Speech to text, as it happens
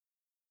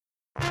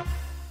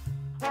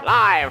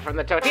Live from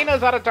the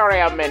Totino's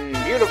Auditorium in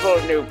beautiful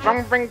New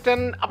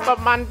Frumpington, Upper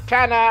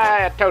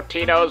Montana,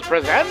 Totino's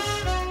presents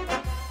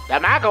the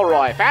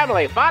McElroy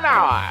Family Fun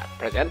Hour,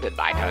 presented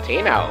by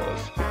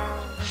Totino's.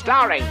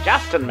 Starring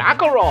Justin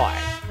McElroy,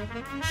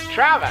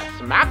 Travis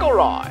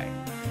McElroy,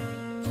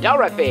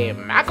 Dorothy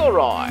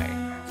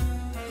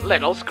McElroy,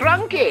 Little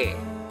Scrunky,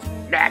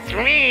 that's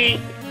me,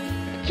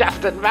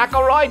 Justin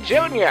McElroy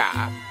Jr.,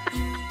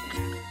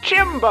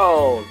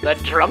 Chimbo, the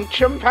drunk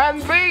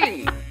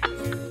chimpanzee,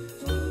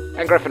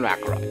 and Griffin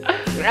McElroy.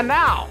 And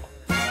now,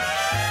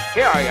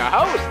 here are your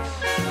hosts,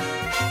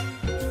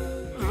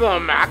 the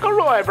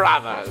McElroy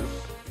brothers.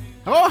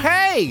 Oh,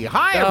 hey!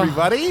 Hi,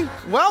 everybody!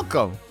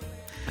 Welcome!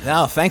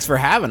 Oh, thanks for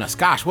having us.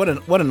 Gosh, what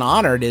an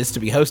honor it is to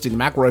be hosting the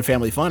McElroy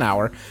Family Fun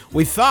Hour.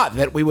 We thought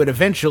that we would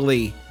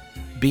eventually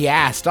be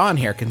asked on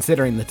here,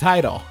 considering the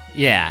title.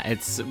 Yeah,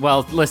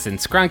 listen,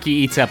 Scrunky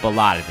eats up a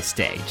lot of the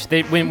stage.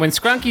 When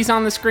Scrunky's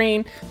on the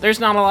screen, there's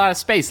not a lot of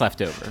space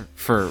left over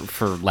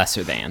for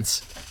lesser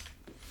thans.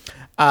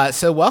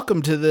 So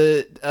welcome to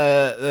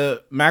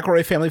the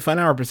McElroy Family Fun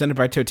Hour presented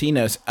by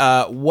Totino's.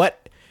 I'm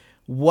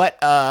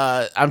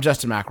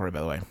Justin McElroy,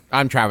 by the way.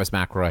 I'm Travis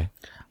McElroy.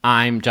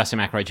 I'm Justin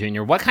McElroy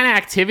Jr. What kind of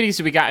activities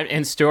do we got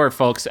in store,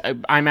 folks?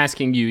 I'm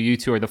asking you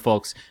two are the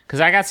folks, because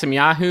I got some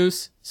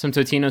Yahoos, some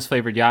Totino's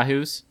flavored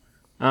Yahoos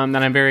that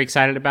I'm very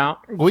excited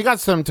about. We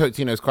got some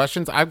Totino's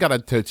questions. I've got a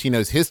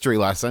Totino's history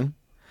lesson.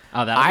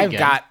 Oh,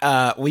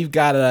 we've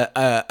got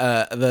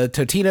the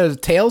Totino's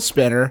tail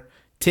spinner,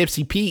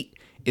 Tipsy Pete,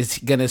 is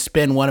going to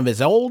spin one of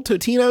his old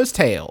Totino's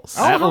tails.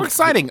 Oh, how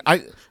exciting.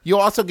 You'll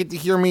also get to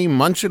hear me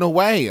munching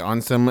away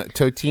on some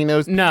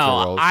Totino's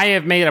No, rolls. I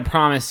have made a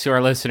promise to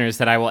our listeners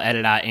that I will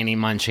edit out any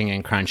munching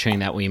and crunching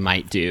that we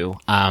might do,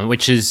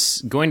 which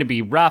is going to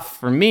be rough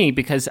for me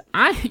because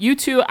you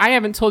two, I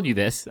haven't told you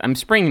this. I'm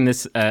springing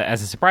this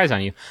as a surprise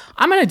on you.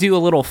 I'm going to do a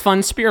little fun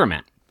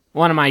experiment,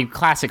 one of my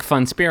classic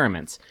fun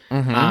experiments.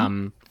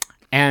 Mm-hmm.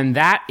 And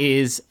that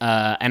is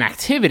an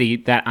activity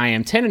that I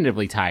am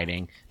tentatively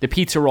titling the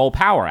Pizza Roll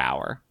Power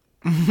Hour.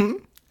 Mm-hmm.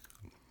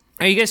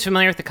 Are you guys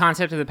familiar with the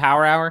concept of the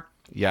Power Hour?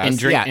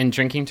 Yes. In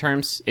drinking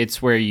terms,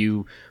 it's where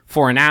you,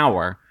 for an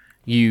hour,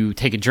 you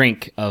take a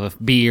drink of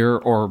beer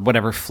or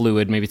whatever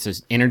fluid. Maybe it's an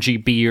energy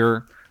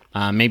beer.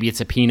 Maybe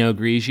it's a Pinot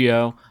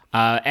Grigio.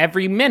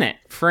 Every minute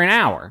for an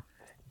hour.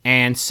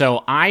 And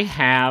so I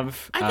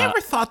have... I never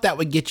thought that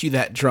would get you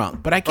that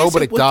drunk, but I guess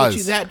it would does. get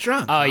you that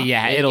drunk. Oh,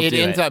 yeah, It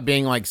ends up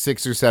being like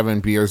 6 or 7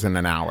 beers in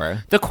an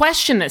hour. The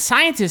question that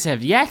scientists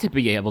have yet to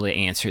be able to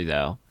answer,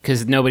 though,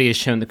 because nobody has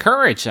shown the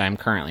courage that I'm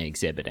currently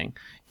exhibiting,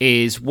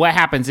 is what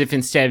happens if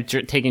instead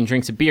of taking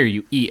drinks of beer,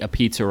 you eat a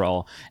pizza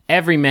roll.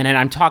 Every minute,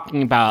 I'm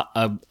talking about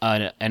an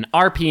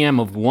RPM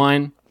of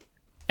 1,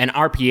 an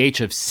RPH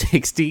of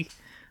 60.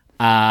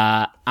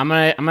 I'm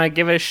gonna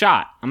give it a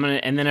shot. And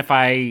then if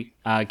I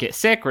get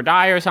sick or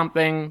die or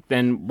something,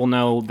 then we'll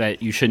know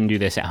that you shouldn't do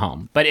this at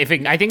home. But I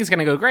think it's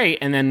gonna go great,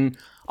 and then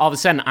all of a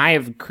sudden I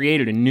have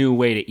created a new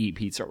way to eat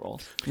pizza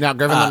rolls. Now,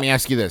 Griffin, let me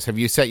ask you this: have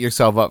you set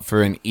yourself up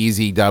for an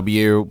easy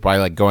W by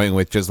like going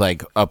with just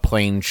like a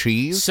plain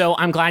cheese? So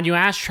I'm glad you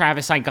asked,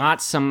 Travis. I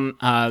got some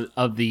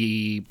of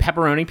the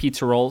pepperoni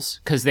pizza rolls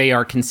because they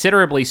are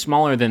considerably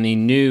smaller than the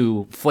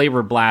new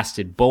flavor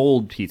blasted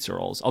bold pizza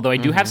rolls. Although I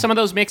do have some of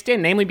those mixed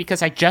in, namely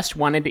because I just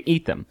wanted to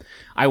eat them.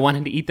 I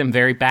wanted to eat them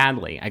very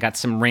badly. I got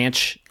some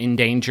ranch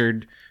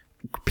endangered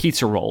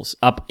pizza rolls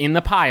up in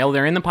the pile.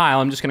 They're in the pile.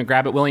 I'm just going to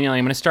grab it willy-nilly.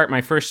 I'm going to start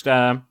my first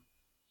one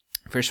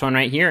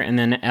right here, and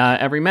then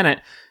every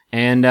minute,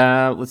 and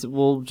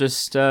we'll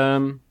just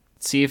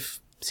see if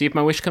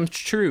my wish comes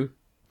true.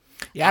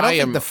 Yeah, I don't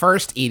think the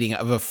first eating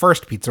of a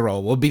first pizza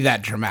roll will be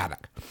that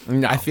dramatic.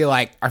 No. I feel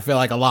like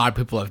a lot of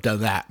people have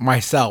done that,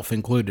 myself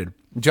included.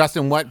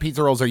 Justin, what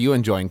pizza rolls are you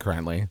enjoying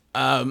currently?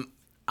 I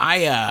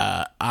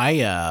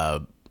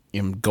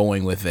am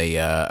going with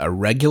a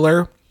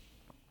regular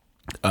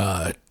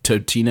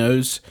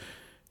Totino's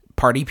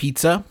party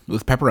pizza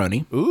with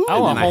pepperoni. Ooh,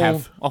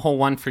 A whole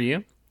one for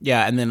you.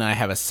 Yeah, and then I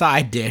have a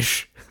side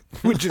dish,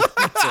 which is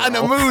pizza an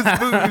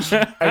amuse-bouche.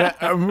 a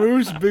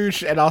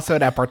amuse-bouche, and also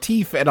an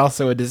aperitif, and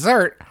also a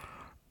dessert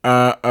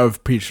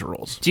of pizza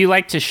rolls. Do you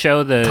like to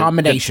show the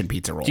Combination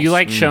pizza rolls. Do you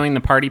like showing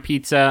the party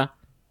pizza,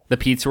 the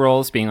pizza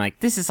rolls, being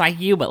like, this is like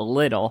you but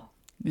little?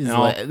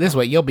 This is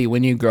what you'll be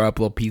when you grow up,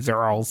 little pizza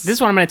rolls. This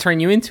is what I'm going to turn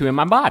you into in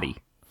my body.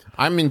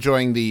 I'm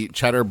enjoying the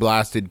cheddar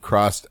blasted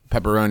crust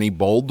pepperoni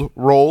bold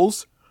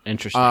rolls.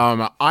 Interesting.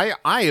 I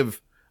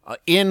have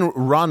in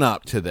run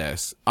up to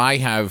this, I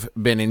have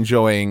been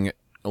enjoying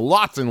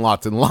lots and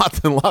lots and lots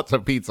and lots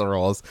of pizza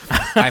rolls.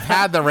 I've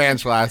had the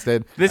ranch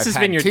blasted. This I've has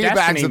had been your 2 bags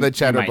destiny, of the you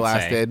cheddar might say.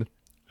 blasted.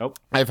 Oh.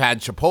 I've had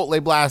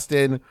chipotle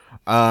blasted.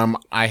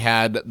 I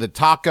had the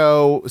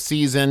taco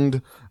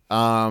seasoned.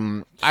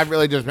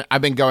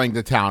 I've been going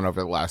to town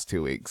over the last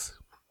 2 weeks.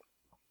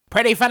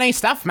 Pretty funny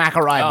stuff,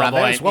 McElroy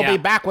brothers. boy, We'll yeah.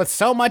 be back with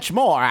so much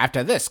more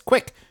after this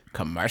quick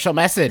commercial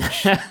message.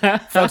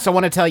 Folks, I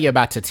want to tell you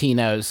about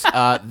Totino's.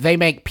 They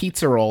make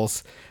pizza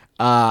rolls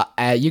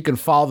You can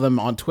follow them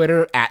on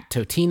Twitter at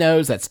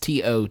Totinos. That's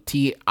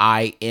Totinos.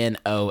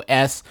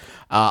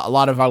 A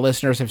lot of our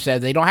listeners have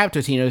said they don't have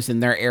Totinos in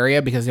their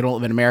area because they don't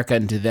live in America,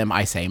 and to them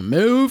I say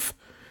move.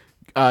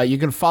 You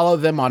can follow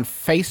them on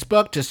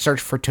Facebook. Just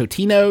search for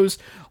Totinos.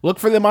 Look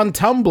for them on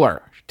Tumblr,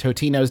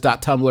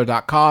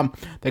 totinos.tumblr.com.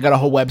 They got a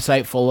whole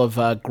website full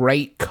of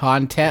great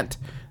content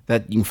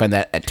that you can find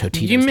that at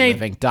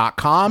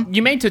totinosliving.com.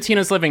 You made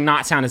Totino's Living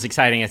not sound as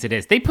exciting as it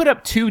is. They put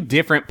up 2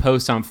 different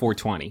posts on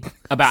 420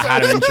 about how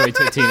to enjoy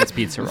Totino's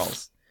pizza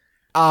rolls.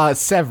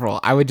 Several.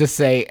 I would just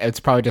say it's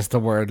probably just the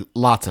word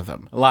lots of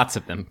them. Lots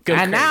of them. Go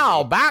and crazy.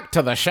 now, back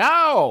to the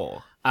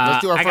show.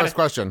 Let's do our first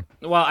question.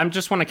 Well, I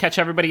just want to catch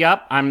everybody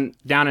up. I'm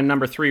down in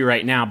number 3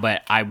 right now,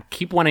 but I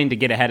keep wanting to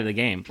get ahead of the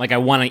game. Like, I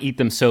want to eat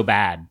them so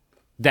bad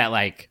that,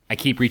 like, I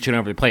keep reaching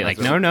over the plate. Like,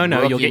 no,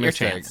 you'll get your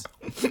chance.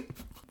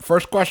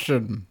 First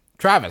question.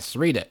 Travis,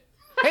 read it.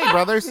 Hey,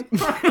 brothers.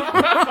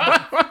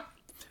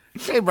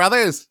 Hey,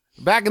 brothers.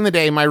 Back in the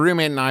day, my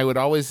roommate and I would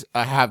always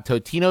have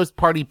Totino's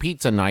Party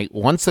Pizza night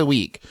once a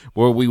week,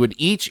 where we would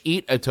each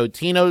eat a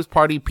Totino's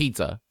Party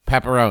Pizza,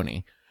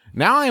 pepperoni.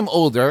 Now I am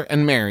older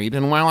and married,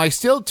 and while I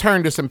still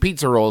turn to some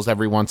pizza rolls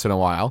every once in a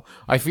while,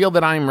 I feel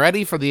that I am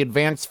ready for the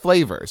advanced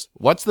flavors.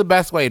 What's the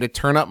best way to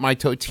turn up my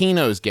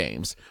Totino's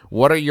games?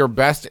 What are your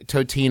best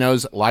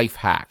Totino's life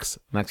hacks?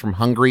 And that's from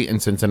Hungry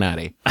in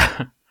Cincinnati.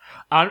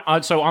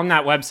 So on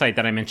that website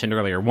that I mentioned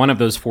earlier, one of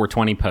those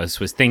 420 posts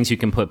was things you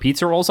can put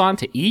pizza rolls on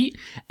to eat.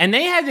 And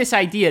they had this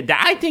idea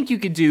that I think you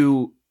could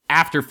do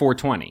after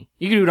 420.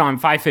 You could do it on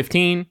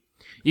 5:15.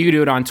 You could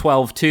do it on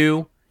 12:02.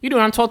 You could do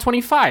it on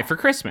 12:25 for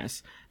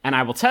Christmas. And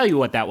I will tell you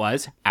what that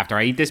was after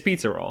I eat this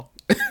pizza roll.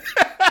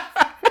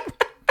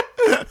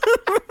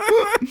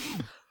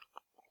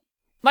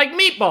 Like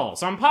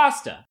meatballs on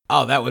pasta.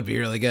 Oh, that would be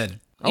really good.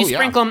 You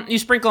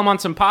sprinkle them on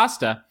some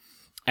pasta,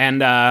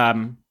 and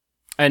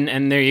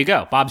there you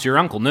go. Bob's your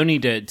uncle. No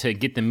need to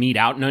get the meat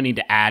out. No need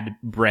to add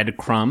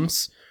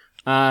breadcrumbs.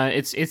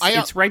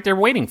 It's right there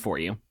waiting for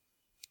you.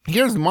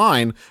 Here's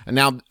mine. And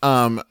now,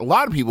 a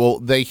lot of people,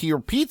 they hear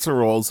pizza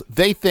rolls,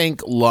 they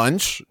think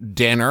lunch,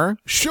 dinner,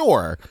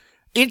 sure.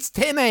 It's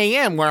 10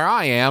 a.m. where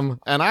I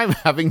am, and I'm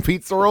having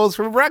pizza rolls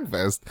for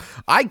breakfast.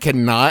 I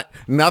cannot.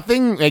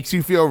 Nothing makes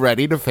you feel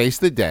ready to face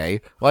the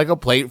day like a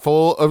plate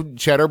full of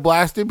cheddar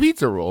blasted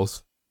pizza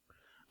rolls.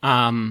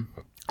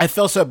 I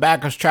feel so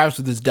bad because Travis,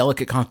 with his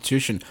delicate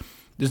constitution,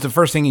 this is the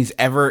first time he's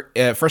ever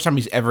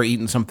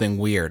eaten something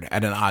weird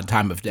at an odd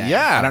time of day.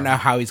 Yeah. I don't know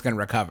how he's going to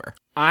recover.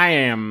 I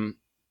am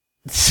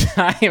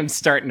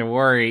starting to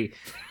worry.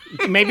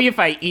 Maybe if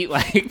I eat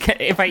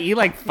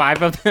like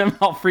 5 of them,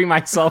 I'll free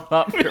myself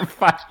up for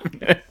 5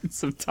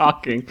 minutes of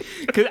talking.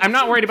 Because I'm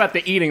not worried about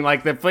the eating.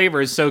 Like, the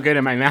flavor is so good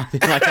in my mouth.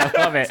 Like, I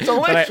love it. It's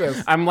delicious.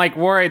 But I'm like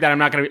worried that I'm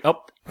not going to be.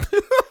 Oh.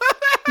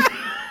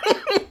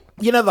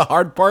 You know the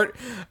hard part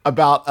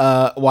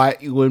about why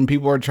when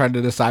people are trying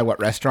to decide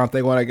what restaurant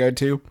they want to go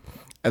to,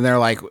 and they're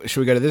like, should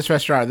we go to this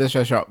restaurant or this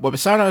restaurant? What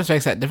sometimes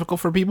makes that difficult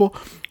for people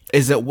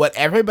is that what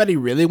everybody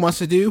really wants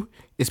to do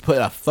is put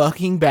a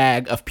fucking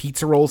bag of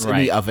pizza rolls in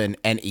the oven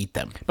and eat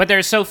them. But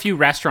there's so few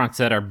restaurants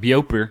that are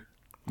Bjoper,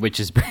 which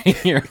is bringing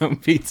your own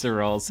pizza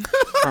rolls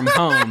from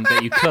home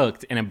that you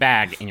cooked in a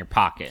bag in your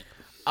pocket.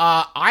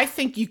 I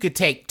think you could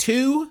take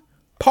 2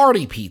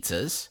 party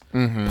pizzas,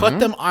 put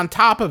them on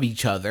top of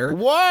each other,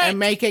 and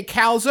make a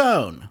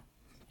calzone.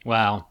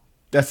 Well,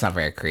 that's not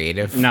very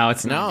creative. No,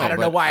 it's not. I don't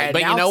know why I announced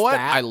that. But you know what?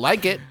 I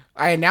like it.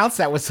 I announced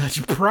that with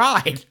such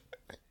pride.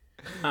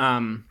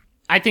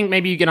 I think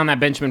maybe you get on that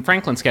Benjamin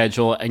Franklin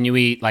schedule and you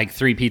eat like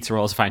 3 pizza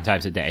rolls 5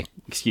 times a day.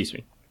 Excuse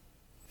me.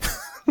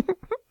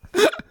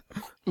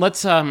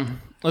 Let's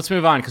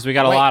move on because we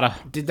got a lot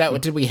of. Did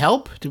we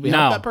help? Did we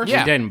help that person?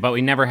 We didn't, but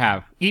we never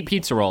have. Eat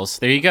pizza rolls.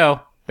 There you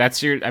go.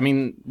 That's your. I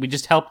mean, we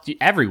just helped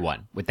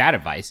everyone with that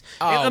advice.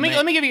 Let me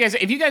give you guys.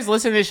 If you guys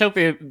listen to this show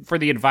for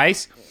the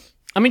advice,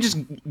 let me just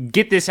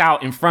get this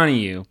out in front of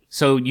you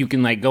so you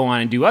can like go on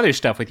and do other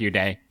stuff with your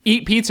day.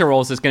 Eat pizza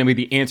rolls is going to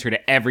be the answer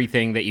to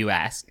everything that you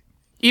ask.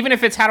 Even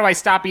if it's how do I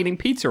stop eating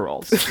pizza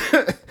rolls?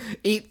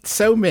 Eat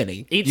so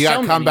many. You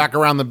got to come back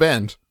around the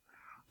bend.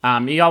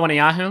 Y'all want a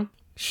Yahoo?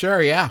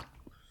 Sure, yeah.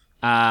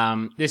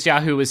 This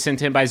Yahoo was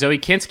sent in by Zoe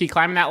Kinski.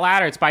 Climbing that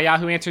ladder. It's by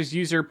Yahoo Answers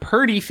user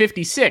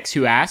Purdy56,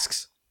 who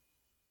asks,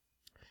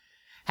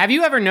 have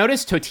you ever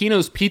noticed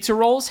Totino's pizza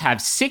rolls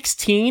have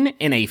 16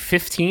 in a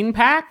 15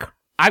 pack?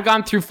 I've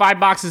gone through 5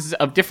 boxes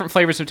of different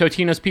flavors of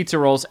Totino's pizza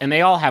rolls, and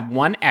they all have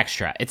 1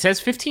 extra. It says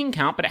 15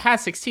 count, but it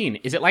has 16.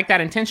 Is it like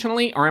that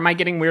intentionally, or am I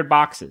getting weird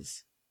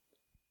boxes?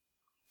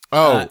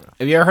 Oh,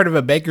 have you ever heard of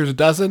a baker's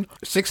dozen?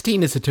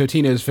 16 is a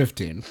Totino's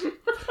 15.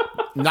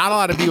 Not a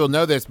lot of people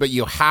know this, but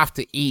you have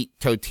to eat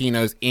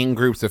Totino's in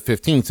groups of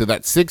 15. So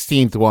that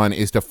 16th one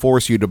is to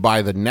force you to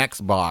buy the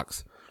next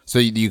box so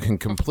you can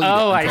complete it.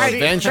 I see.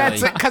 Eventually.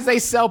 That's because they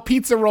sell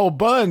pizza roll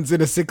buns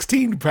in a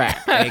 16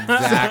 pack.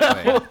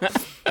 Exactly.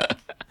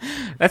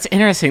 That's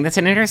interesting. That's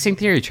an interesting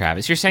theory,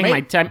 Travis. You're saying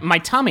my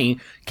tummy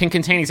can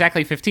contain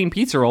exactly 15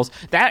 pizza rolls.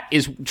 That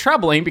is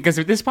troubling because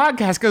if this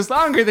podcast goes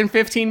longer than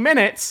 15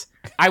 minutes,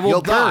 I will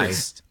You'll die.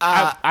 burst.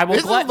 I will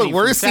This is gluttony the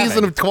worst from 7.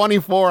 season of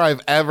 24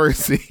 I've ever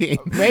seen.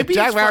 Maybe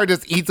Jack it's Bauer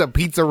just eats a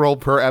pizza roll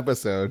per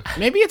episode.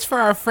 Maybe it's for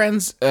our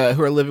friends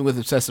who are living with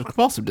obsessive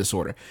compulsive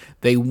disorder.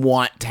 They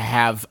want to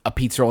have a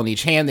pizza roll in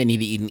each hand. They need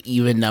to eat an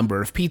even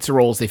number of pizza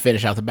rolls. They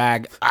finish out the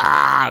bag.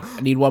 I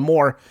need one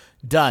more.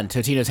 Done.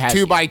 Totino's has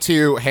 2 by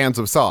 2 hands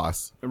of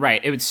sauce.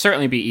 Right. It would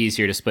certainly be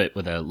easier to split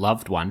with a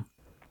loved one.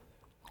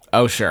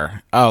 Oh,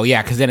 sure. Oh,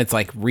 yeah, because then it's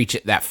like reach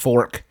it. That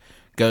fork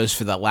goes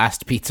for the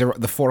last pizza,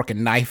 the fork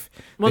and knife.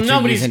 Well, that you're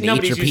nobody's using to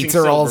eat your using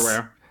pizza rolls.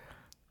 silverware.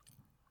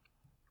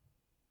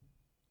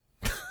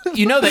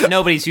 You know that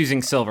nobody's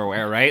using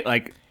silverware, right?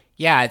 Like,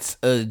 Yeah, it's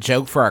a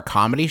joke for our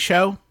comedy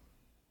show.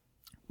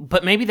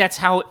 but maybe that's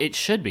how it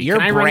should be. Your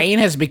Can I run- brain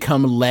has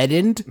become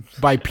leadened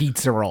by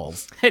pizza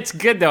rolls. It's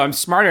good though. I'm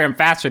smarter and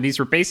faster. These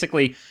were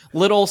basically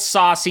little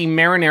saucy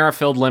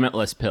marinara-filled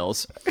Limitless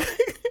pills.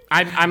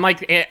 I'm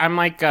like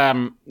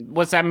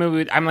what's that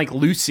movie? I'm like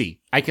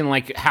Lucy. I can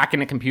like hack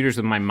into computers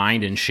with my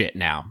mind and shit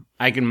now.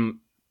 I can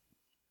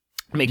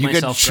make You can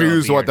myself grow a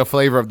choose what beard. the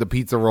flavor of the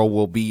pizza roll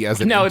will be as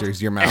it No,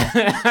 enters your mouth.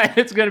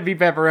 It's gonna be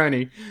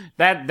pepperoni.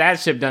 That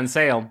ship done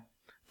sailed.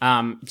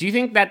 Do you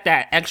think that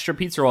extra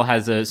pizza roll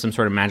has some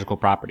sort of magical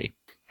property?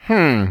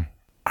 Or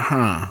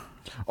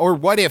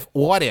what if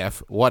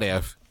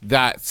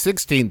that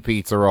 16th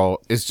pizza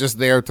roll is just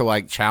there to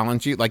like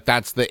challenge you? Like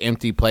that's the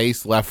empty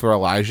place left for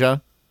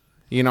Elijah.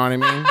 You know what I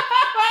mean?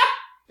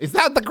 Is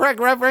that the correct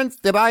reference?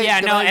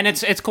 And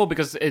it's cool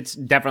because it's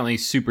definitely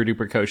super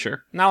duper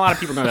kosher. Not a lot of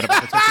people know that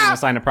about the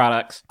Totino's line of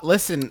products.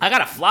 Listen, I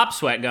got a flop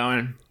sweat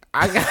going.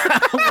 I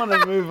want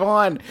to move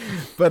on,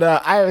 but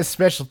I have a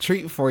special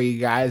treat for you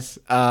guys.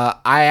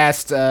 I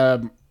asked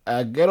a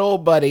good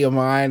old buddy of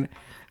mine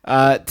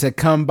to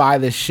come by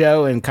the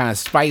show and kind of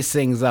spice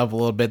things up a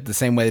little bit the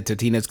same way that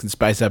Totino's can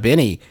spice up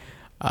any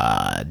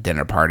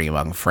dinner party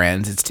among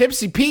friends. It's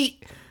Tipsy Pete,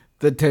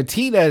 the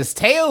Totino's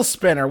tail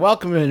spinner.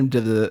 Welcome him to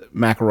the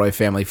McElroy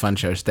Family Fun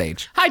Show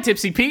stage. Hi,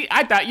 Tipsy Pete.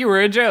 I thought you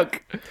were a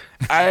joke.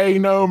 Hey,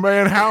 no,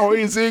 man, how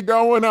is it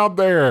going out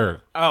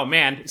there? Oh,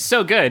 man.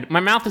 So good.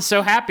 My mouth is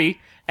so happy,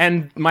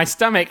 and my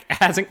stomach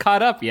hasn't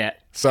caught up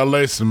yet. So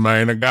listen,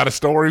 man, I got a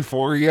story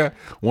for you.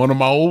 One of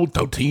my old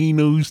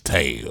Totino's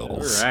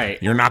tales. All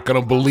right. You're not going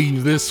to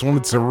believe this one.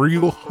 It's a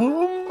real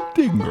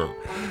humdinger.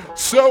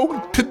 So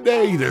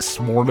today, this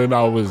morning,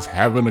 I was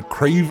having a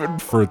craving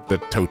for the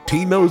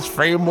Totino's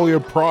family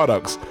of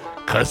products.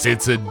 Cause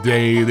it's a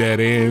day that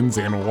ends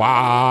in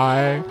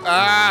Y.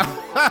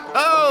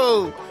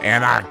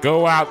 And I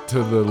go out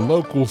to the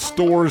local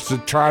stores to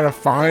try to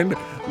find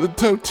the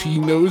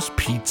Totino's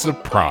pizza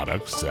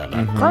products that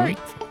I crave.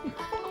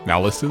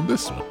 Now listen to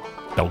this one.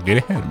 Don't get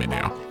ahead of me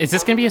now. Is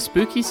this going to be a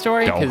spooky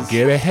story? Don't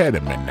get ahead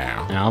of me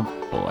now.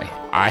 Oh, boy.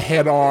 I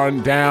head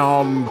on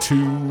down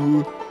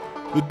to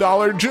the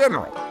Dollar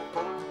General.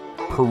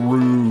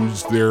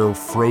 Peruse their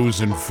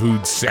frozen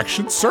food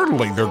section.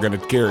 Certainly they're going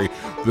to carry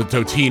the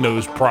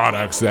Totino's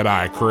products that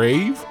I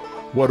crave.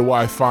 What do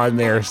I find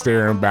there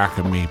staring back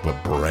at me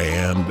but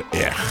brand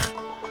Ech?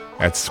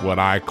 That's what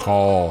I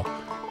call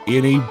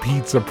any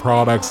pizza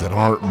products that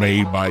aren't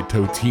made by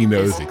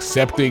Totino's,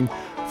 excepting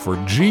for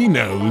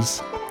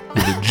Geno's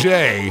with a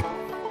J,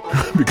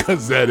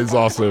 because that is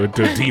also a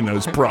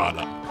Totino's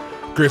product.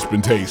 Crisp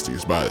and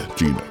Tasties by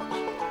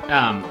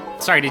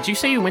Geno's. Sorry, did you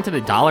say you went to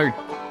the dollar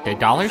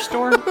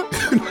store?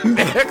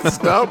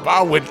 Next up,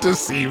 I went to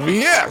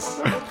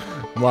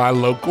CVS, my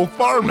local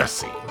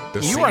pharmacy.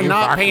 You are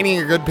not painting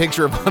a good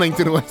picture of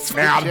Huntington, West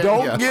Now, Virginia.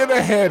 don't get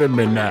ahead of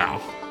me now.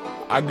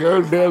 I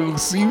go down to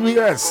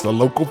CVS, the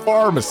local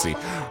pharmacy,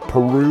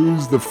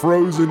 peruse the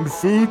frozen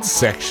food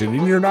section,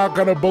 and you're not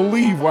going to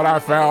believe what I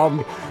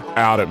found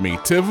out at me.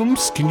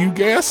 Tivums, can you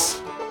guess?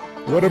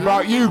 What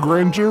about you,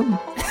 Gringer?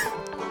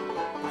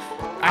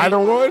 Either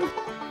one?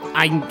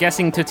 I'm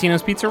guessing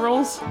Totino's pizza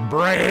rolls?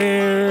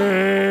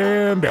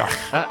 Brand.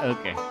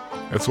 Okay.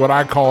 That's what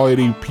I call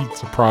any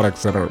pizza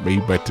products that aren't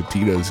made by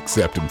Totino's,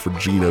 except for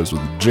Geno's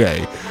with a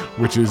J,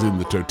 which is in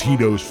the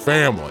Totino's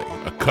family,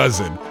 a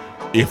cousin,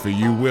 if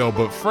you will.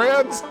 But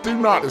friends, do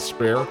not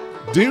despair.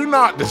 Do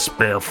not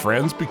despair,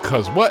 friends,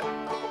 because what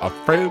a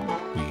friend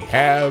we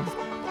have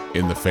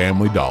in the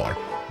Family Dollar.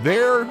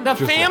 They're The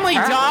just a Family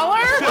half- Dollar?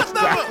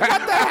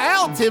 What the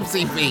hell,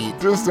 Tipsy Feet?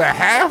 Just a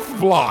half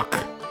block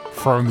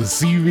from the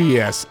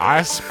CVS,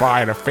 I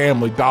spied a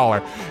Family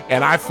Dollar,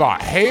 and I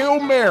thought, Hail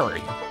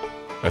Mary.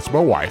 That's my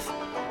wife.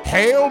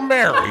 Hail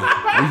Mary,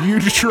 will you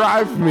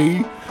drive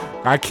me?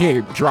 I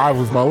can't drive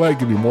with my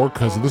leg anymore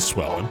because of the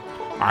swelling.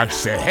 I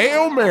said,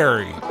 Hail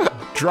Mary,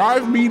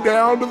 drive me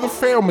down to the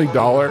Family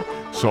Dollar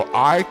so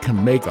I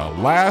can make a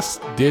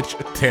last-ditch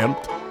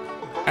attempt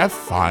at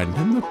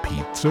finding the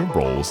pizza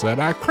rolls that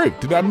I crave.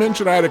 Did I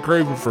mention I had a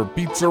craving for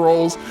pizza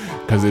rolls?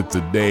 Because it's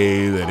a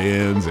day that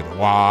ends in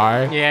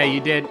Y. Yeah, you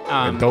did.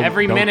 don't-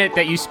 Every don't- minute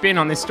that you spin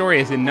on this story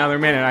is another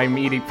minute I'm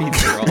eating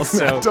pizza rolls.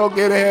 So Don't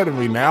get ahead of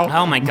me now.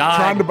 Oh my God. I'm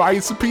trying to buy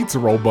you some pizza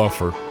roll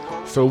buffer.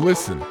 So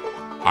listen,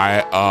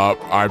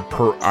 I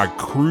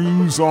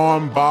cruise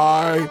on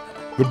by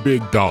the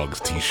Big Dogs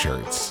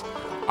t-shirts.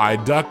 I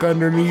duck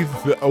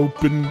underneath the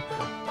open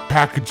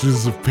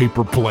packages of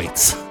paper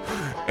plates.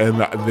 And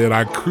then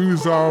I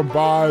cruise on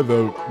by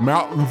the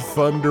Mountain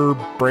Thunder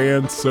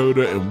brand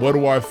soda, and what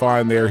do I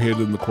find there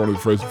hidden in the corner of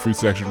the frozen fruit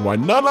section? Why,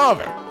 none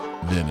other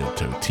than a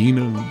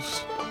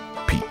Totino's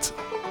pizza.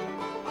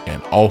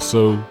 And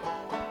also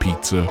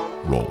pizza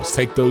rolls.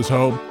 Take those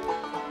home,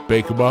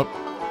 bake them up.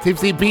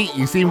 Tipsy Pete,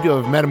 you seem to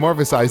have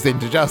metamorphosized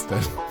into Justin.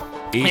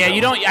 eat yeah, 'em.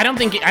 you don't. I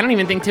don't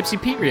even think Tipsy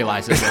Pete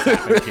realizes what's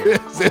happening here.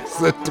 It's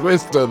the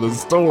twist of the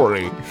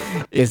story.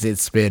 Is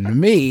it's been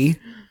me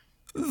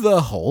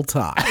the whole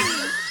time.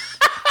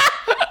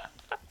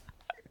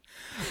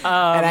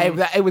 And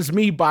it was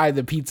me buying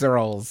the pizza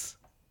rolls.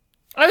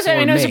 I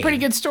mean, it was a me. pretty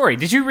good story.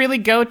 Did you really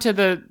go to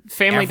the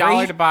Family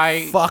Dollar to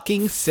buy?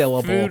 fucking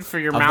syllable food for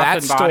your of mouth that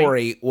and body?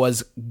 story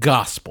was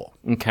gospel.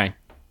 Okay.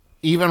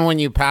 Even when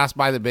you pass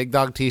by the Big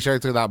Dog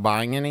t-shirts without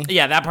buying any?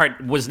 Yeah, that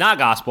part was not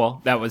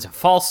gospel. That was a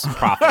false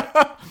prophet.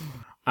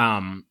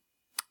 I'm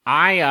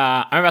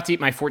about to eat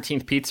my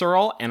 14th pizza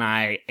roll, and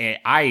I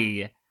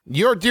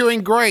You're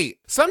doing great.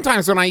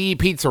 Sometimes when I eat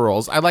pizza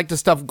rolls, I like to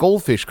stuff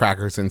goldfish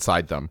crackers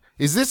inside them.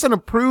 Is this an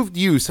approved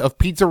use of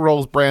Pizza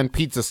Rolls brand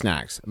pizza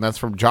snacks? And that's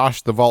from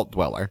Josh the Vault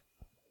Dweller.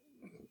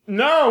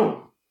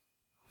 no.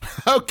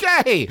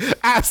 Okay,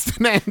 asked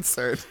and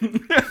answered.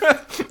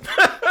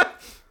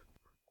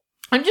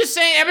 I'm just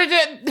saying,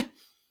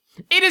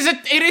 it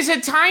is a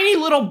tiny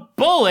little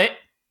bullet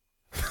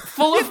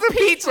full of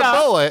Pizza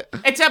bullet.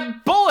 It's a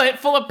bullet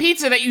full of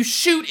pizza that you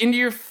shoot into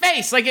your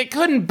face. Like, it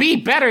couldn't be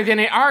better than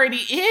it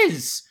already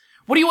is.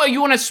 What do you want?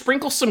 You want to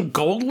sprinkle some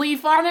gold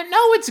leaf on it? No,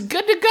 it's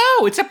good to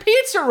go. It's a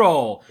pizza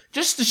roll.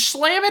 Just to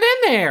slam it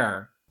in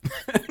there.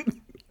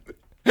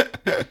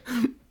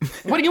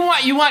 What do you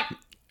want? You want...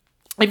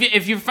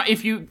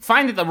 If you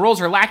find that the rolls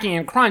are lacking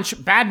in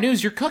crunch, bad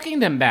news, you're cooking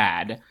them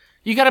bad.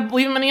 You gotta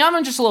leave them in the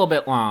oven just a little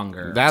bit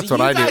longer. That's Do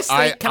what I you do. guys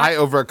think- I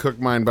overcook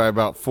mine by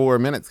about 4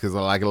 minutes because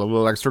I like it a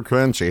little extra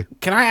crunchy.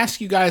 Can I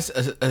ask you guys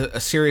a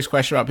serious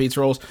question about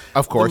pizza rolls?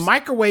 Of course. The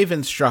microwave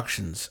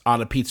instructions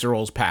on a pizza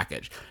rolls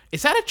package.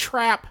 Is that a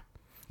trap?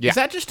 Yeah. Is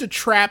that just a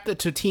trap that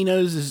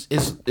Totino's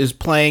is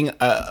playing,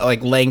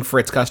 like laying for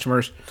its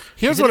customers?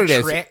 Here's is what it it a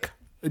is. trick?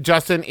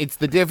 Justin, it's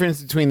the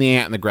difference between the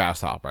ant and the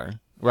grasshopper,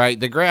 right?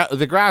 The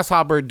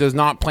grasshopper does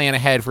not plan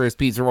ahead for his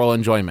pizza roll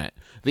enjoyment.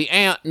 The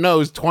ant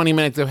knows 20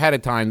 minutes ahead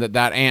of time that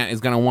ant is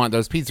going to want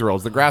those pizza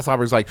rolls. The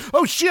grasshopper's like,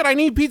 oh shit, I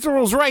need pizza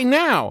rolls right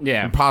now.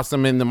 Yeah. And pops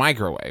them in the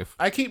microwave.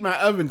 I keep my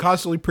oven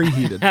constantly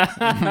preheated.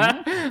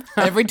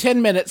 Every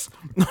 10 minutes,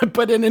 I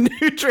put in a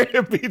new tray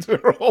of pizza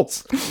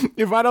rolls.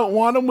 If I don't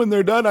want them when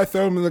they're done, I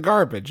throw them in the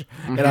garbage.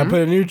 And I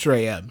put a new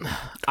tray in.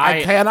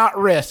 I cannot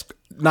risk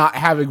not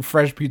having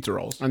fresh pizza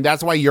rolls. And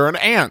that's why you're an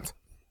ant.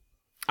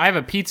 I have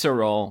a pizza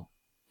roll.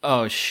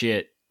 Oh,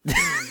 shit.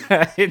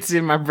 It's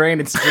in my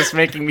brain. It's just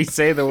making me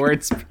say the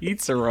words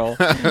pizza roll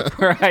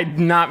where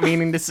I'm not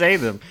meaning to say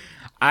them.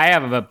 I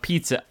have a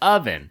pizza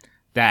oven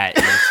that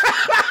is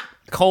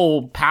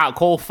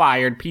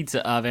coal-fired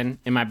pizza oven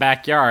in my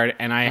backyard,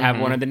 and I have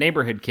one of the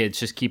neighborhood kids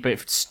just keep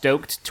it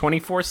stoked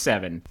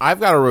 24/7. I've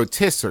got a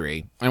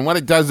rotisserie, and what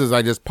it does is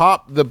I just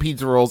pop the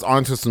pizza rolls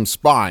onto some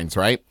spines,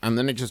 right? And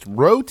then it just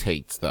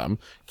rotates them,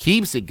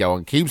 keeps it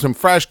going, keeps them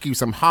fresh, keeps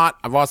them hot.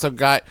 I've also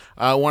got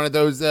one of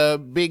those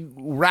big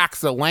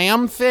racks of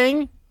lamb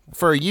thing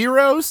for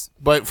gyros,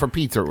 but for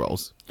pizza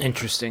rolls.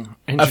 Interesting.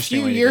 A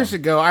few years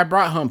ago, I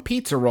brought home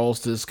pizza rolls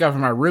to discover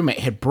my roommate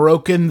had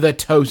broken the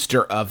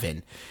toaster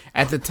oven.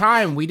 At the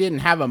time, we didn't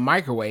have a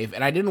microwave,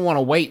 and I didn't want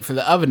to wait for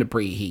the oven to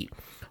preheat.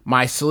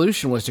 My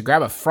solution was to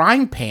grab a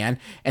frying pan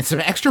and some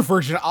extra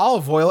virgin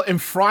olive oil and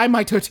fry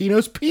my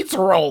Totino's pizza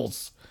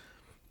rolls.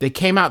 They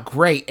came out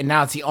great, and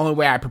now it's the only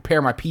way I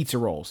prepare my pizza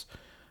rolls.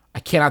 I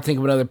cannot think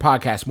of another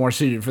podcast more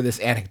suited for this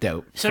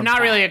anecdote. So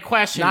not really a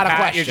question, Not a Pat.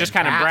 question, You're just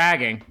kind of Pat.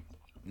 bragging.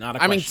 Not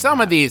a I mean,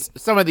 some of these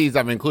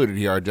I've included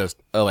here are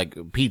just like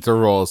pizza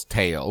rolls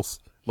tales.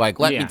 Like,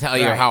 let me Yeah, tell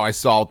you right. how I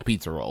solved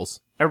pizza rolls.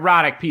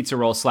 Erotic pizza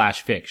roll /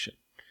 fiction.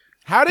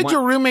 How did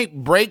your roommate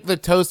break the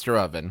toaster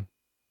oven?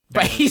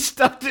 But he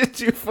stuffed it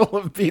too full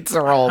of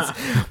pizza rolls.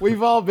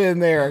 We've all been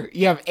there.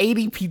 You have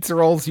 80 pizza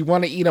rolls. You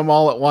want to eat them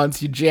all at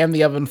once. You jam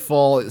the oven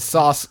full.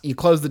 Sauce. You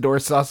close the door.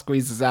 Sauce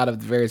squeezes out of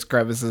the various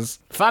crevices.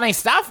 Funny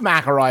stuff,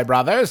 McElroy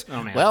brothers.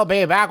 Oh, man. We'll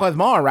be back with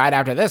more right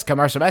after this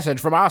commercial message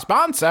from our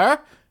sponsor,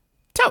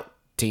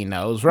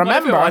 Totino's. What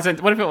Remember,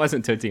 if it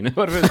wasn't Totino?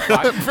 What if it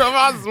was From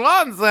our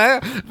sponsor,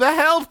 the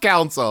Health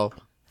Council.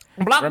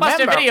 Blockbuster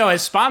Remember- Video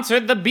has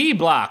sponsored the B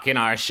Block in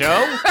our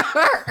show.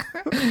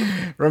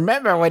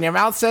 remember when your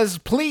mouth says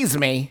 "please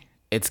me,"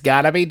 it's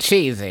gotta be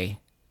cheesy.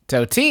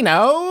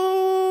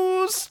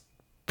 Totino's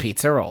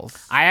Pizza rolls.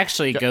 I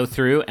actually go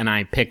through and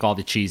I pick all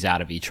the cheese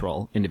out of each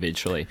roll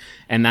individually,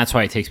 and that's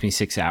why it takes me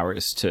 6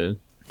 hours to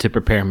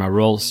prepare my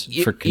rolls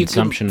for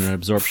consumption and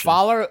absorption.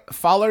 Follow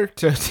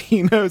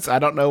Totino's. I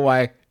don't know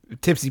why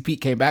Tipsy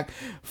Pete came back.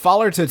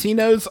 Follow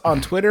Totino's on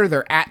Twitter.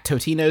 They're at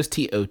Totino's,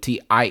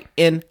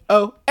 Totinos.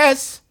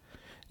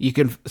 You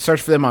can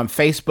search for them on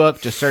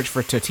Facebook. Just search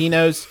for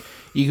Totino's.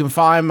 You can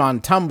find them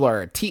on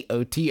Tumblr,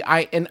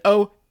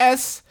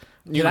 Totinos.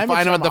 You can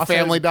find them at the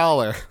Family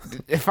Dollar.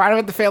 Find them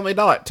at the Family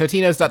Dollar.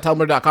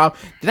 Totinos.tumblr.com.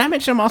 Did I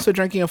mention I'm also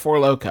drinking a Four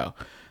Loko?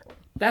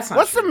 That's not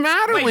What's true. the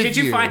matter Wait, with did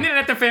you find it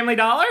at the Family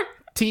Dollar?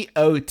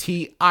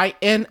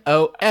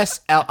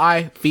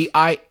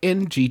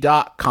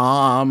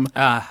 TOTINOSLIVING.com.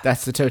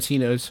 That's the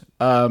Totino's.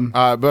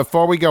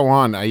 Before we go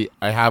on, I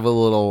have a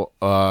little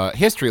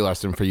history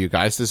lesson for you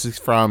guys. This is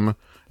from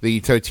the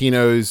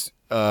Totino's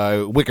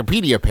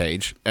Wikipedia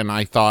page, and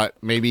I thought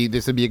maybe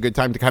this would be a good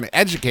time to kind of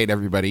educate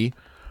everybody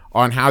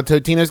on how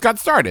Totino's got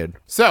started.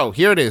 So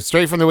here it is,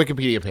 straight from the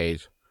Wikipedia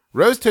page.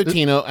 Rose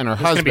Totino and her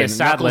husband,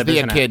 Knuckles the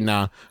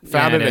Echidna,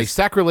 founded a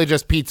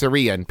sacrilegious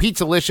pizzeria in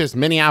Pizzalicious,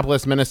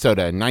 Minneapolis,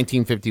 Minnesota in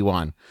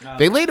 1951.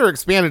 They later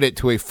expanded it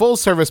to a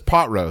full-service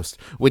pot roast,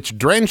 which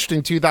drenched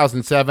in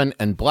 2007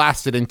 and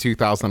blasted in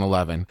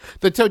 2011.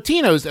 The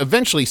Totinos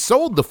eventually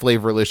sold the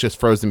Flavorlicious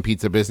frozen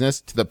pizza business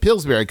to the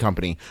Pillsbury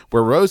Company,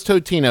 where Rose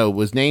Totino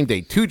was named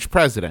a Tooch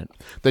president.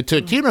 The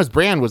Totino's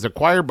brand was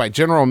acquired by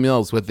General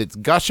Mills with its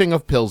gushing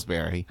of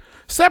Pillsbury.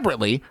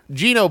 Separately,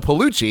 Gino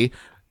Paolucci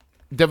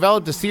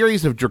developed a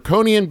series of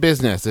draconian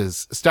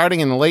businesses starting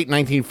in the late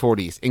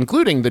 1940s,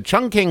 including the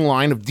Chungking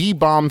line of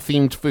D-bomb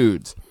themed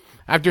foods.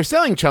 After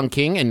selling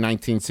Chungking in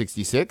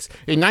 1966,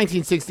 in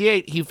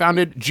 1968 he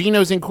founded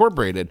Gino's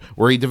Incorporated,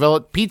 where he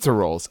developed pizza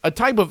rolls, a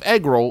type of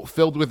egg roll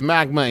filled with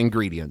magma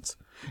ingredients.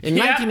 In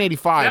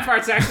 1985, that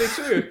part's actually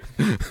true.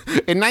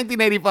 In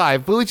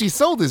 1985, Paolucci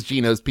sold his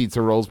Gino's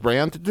Pizza Rolls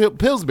brand to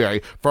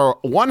Pillsbury for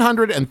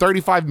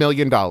 $135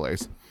 million.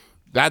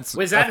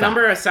 Was that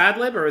number a sad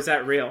lib or was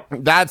that real?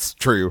 That's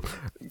true.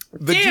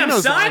 Damn,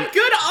 Gino's son,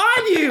 good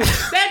on you.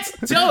 That's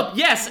dope.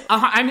 Yes,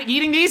 I'm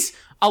eating these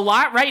a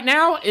lot right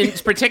now,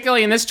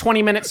 particularly in this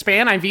 20-minute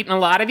span. I've eaten a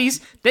lot of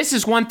these. This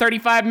is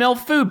 135 mil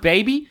food,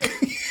 baby.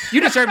 You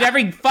deserved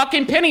every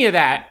fucking penny of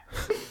that.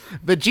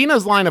 The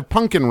Gino's line of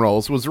pumpkin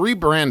rolls was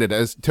rebranded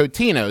as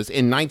Totino's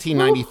in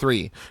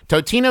 1993. Ooh.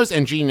 Totino's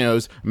and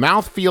Gino's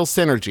Mouthfeel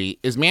Synergy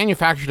is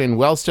manufactured in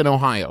Wellston,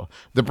 Ohio.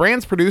 The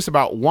brands produce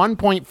about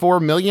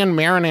 1.4 million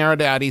marinara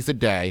daddies a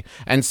day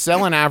and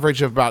sell an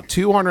average of about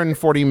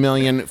 240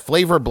 million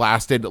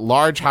flavor-blasted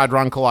Large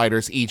Hadron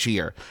Colliders each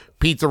year.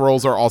 Pizza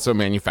rolls are also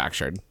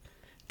manufactured.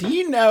 Do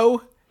you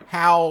know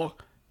how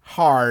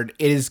hard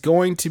it is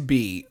going to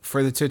be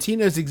for the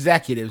Totino's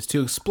executives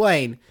to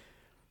explain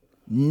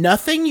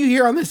nothing you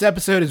hear on this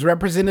episode is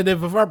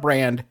representative of our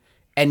brand,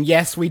 and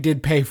yes, we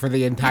did pay for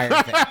the entire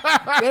thing.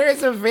 There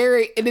is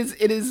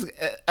it is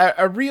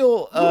a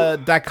real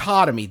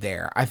dichotomy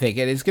there, I think.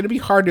 It is going to be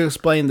hard to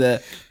explain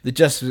the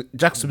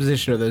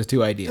juxtaposition of those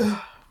two ideas.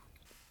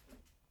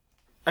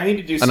 I need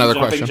to do some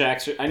jumping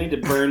jacks. I need to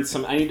burn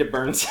some of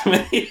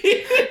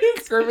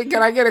these. Kirby,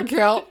 can I get a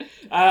count?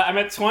 I'm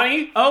at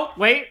 20. Oh,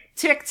 wait.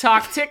 Tick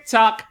tock.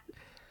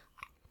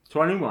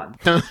 21.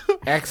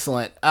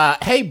 Excellent.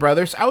 Hey,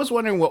 brothers, I was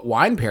wondering what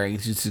wine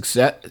pairings you'd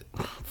suggest.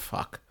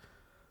 Fuck.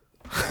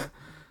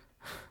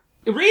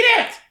 Read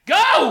it!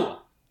 Go!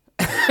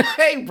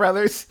 Hey,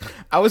 brothers,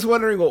 I was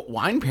wondering what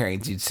wine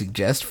pairings you'd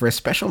suggest for a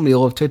special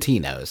meal of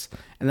Totino's.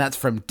 And that's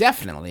from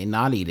Definitely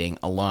Not Eating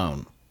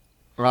Alone.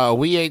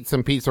 We ate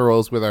some pizza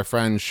rolls with our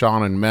friends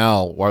Sean and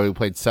Mel while we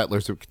played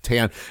Settlers of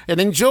Catan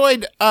and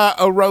enjoyed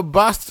a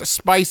robust,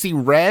 spicy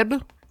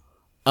red.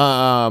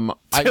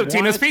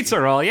 Totino's pizza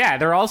roll, yeah,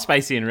 they're all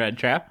spicy and red,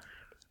 Trap.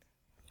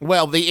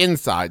 Well, the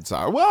insides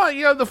are.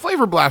 Well, the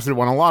flavor blasted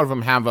one, a lot of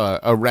them have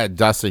a red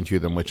dusting to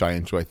them, which I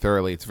enjoy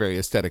thoroughly. It's very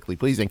aesthetically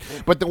pleasing.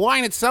 But the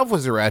wine itself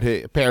was a red.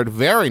 It paired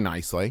very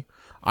nicely.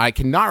 I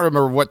cannot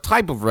remember what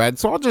type of red,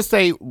 so I'll just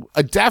say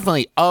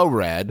definitely a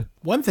red.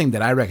 One thing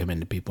that I recommend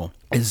to people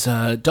is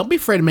don't be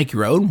afraid to make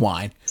your own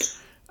wine.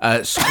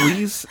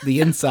 Squeeze the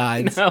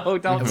insides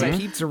of a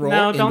pizza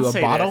roll into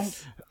a bottle.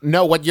 This.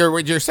 No, what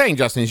you're saying,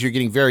 Justin, is you're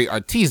getting very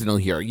artisanal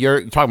here.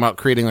 You're talking about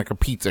creating like a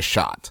pizza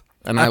shot,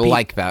 and I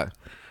like that.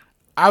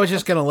 I was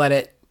just going to let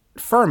it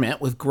ferment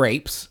with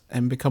grapes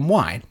and become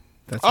wine.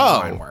 That's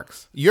how wine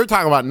works. You're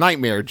talking about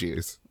nightmare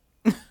juice.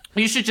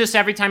 You should just,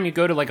 every time you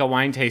go to like a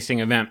wine tasting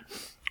event,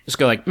 just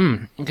go like,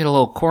 get a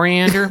little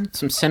coriander,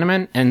 some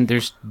cinnamon, and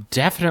there's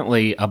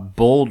definitely a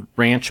bold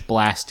ranch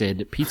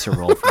blasted pizza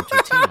roll from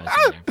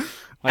Totino's in there.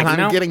 Like,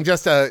 and I'm getting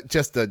just a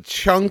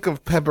chunk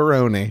of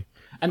pepperoni.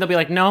 And they'll be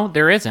like, no,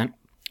 there isn't.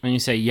 And you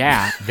say,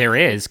 yeah, there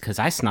is, because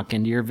I snuck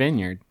into your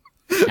vineyard.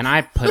 And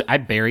I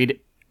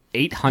buried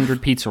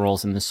 800 pizza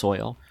rolls in the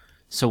soil.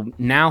 So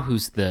now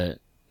who's the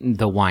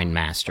wine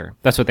master?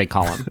 That's what they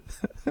call him.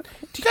 Do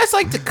you guys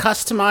like to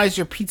customize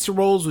your pizza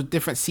rolls with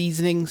different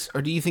seasonings,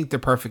 or do you think they're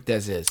perfect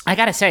as is? I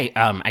gotta say,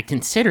 I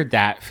considered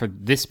that for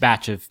this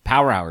batch of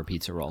Power Hour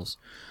pizza rolls.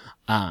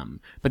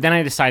 But then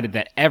I decided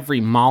that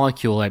every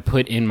molecule I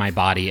put in my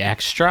body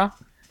extra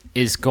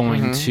is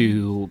going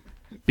to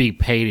be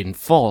paid in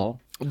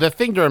full. The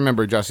thing to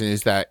remember, Justin,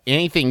 is that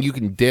anything you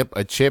can dip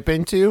a chip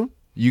into,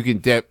 you can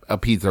dip a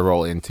pizza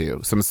roll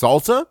into. Some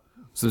salsa,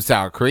 some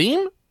sour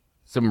cream,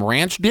 some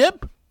ranch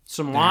dip,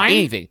 Some wine?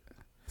 anything.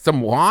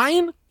 Some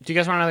wine? Do you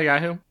guys want another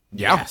Yahoo?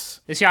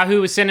 Yes. This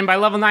Yahoo was sent in by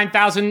level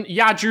 9000.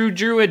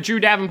 Drew at Drew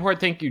Davenport.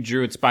 Thank you,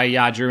 Drew. It's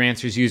by Drew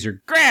Answers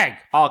user Greg,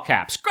 all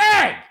caps.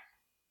 Greg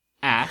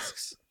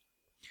asks,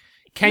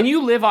 can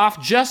you live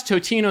off just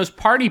Totino's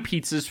party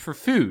pizzas for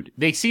food?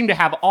 They seem to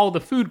have all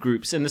the food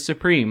groups in the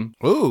Supreme.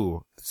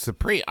 Ooh,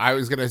 Supreme. I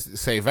was going to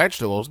say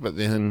vegetables, but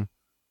then...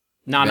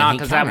 No, Then he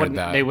because countered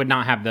that. they would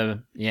not have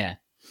the, yeah.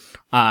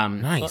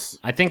 Nice.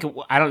 I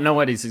don't know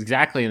what is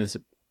exactly in this.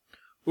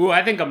 Ooh,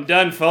 I think I'm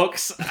done,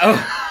 folks.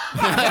 Oh.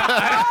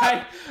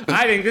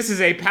 I think this is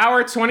a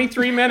power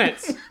 23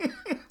 minutes.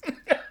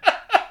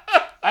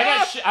 I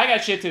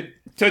got shit to...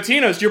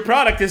 Totino's, your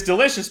product is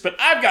delicious, but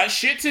I've got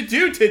shit to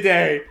do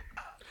today.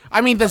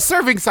 I mean, the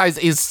serving size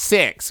is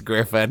 6,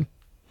 Griffin.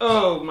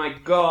 Oh my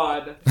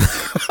god.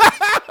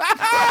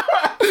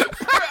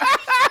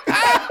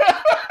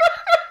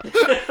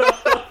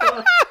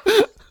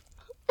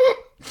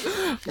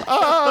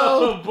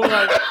 Oh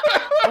boy.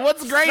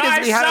 What's great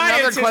is we had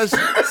another question.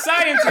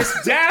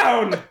 Scientist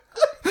down.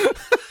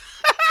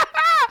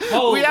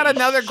 We had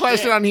another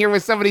question on here where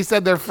somebody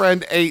said their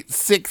friend ate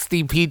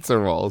 60 pizza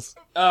rolls.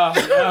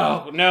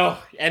 Oh, no.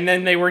 And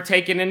then they were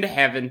taken into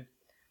heaven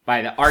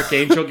by the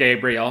Archangel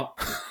Gabriel.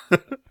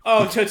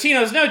 Oh,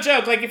 Totino's, no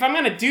joke. Like, if I'm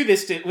going to do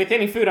this with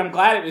any food, I'm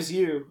glad it was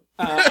you.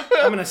 I'm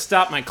going to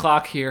stop my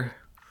clock here.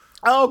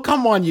 Oh,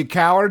 come on, you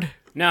coward.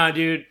 No,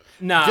 dude.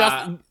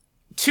 Nah.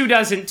 Two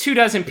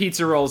dozen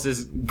pizza rolls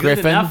is good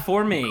Griffin, enough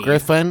for me.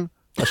 Griffin,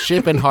 a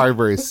ship in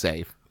harbor is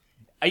safe.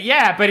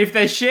 Yeah, but if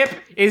the ship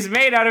is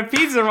made out of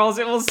pizza rolls,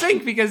 it will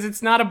sink because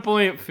it's not a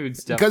buoyant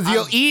foodstuff. Because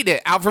you'll eat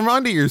it out from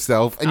under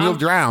yourself and you'll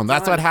drown.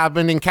 That's what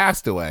happened in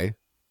Castaway.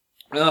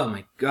 Oh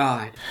my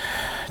god.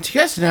 Do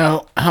you guys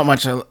know how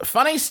much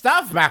funny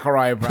stuff,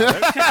 McElroy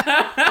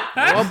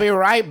brothers? We'll be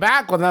right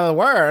back with another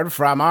word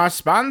from our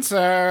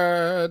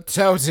sponsor,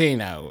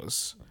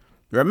 Totino's.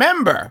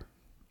 Remember,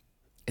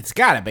 it's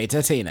gotta be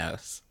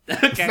Totino's.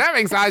 Okay.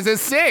 Serving size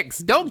is 6.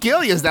 Don't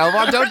kill yourself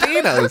on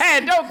Totino's.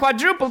 Hey, don't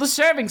quadruple the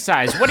serving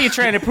size. What are you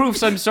trying to prove?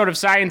 Some sort of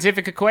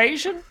scientific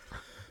equation?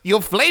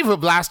 You'll flavor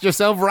blast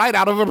yourself right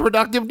out of a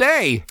productive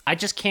day. I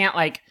just can't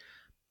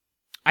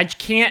I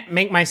can't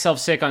make myself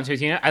sick on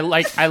Totino. I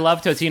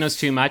love Totino's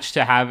too much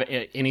to have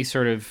any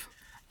sort of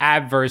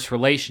adverse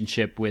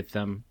relationship with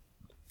them.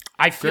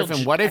 I feel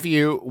Griffin, what if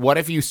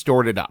you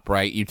stored it up,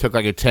 right? You took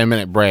like a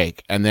 10-minute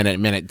break, and then at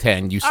minute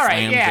 10, you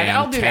slammed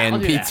I'll down do 10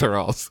 that. pizza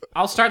rolls.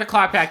 I'll start the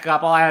clock back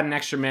up. I'll add an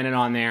extra minute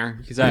on there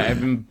because I've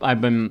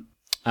been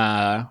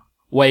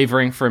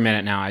wavering for a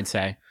minute now. I'd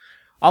say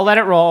I'll let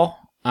it roll.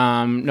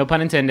 No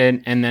pun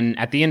intended. And then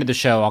at the end of the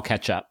show, I'll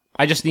catch up.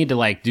 I just need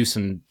to do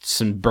some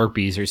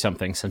burpees or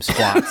something, some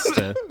squats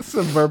to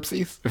Some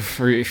burpsies.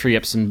 free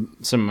up some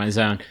of my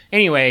zone.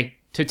 Anyway,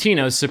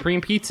 Totino's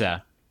Supreme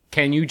Pizza.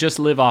 Can you just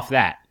live off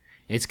that?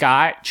 It's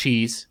got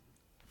cheese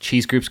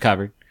groups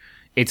covered.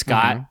 It's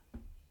got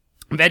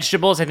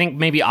vegetables. I think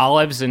maybe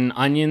olives and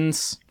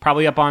onions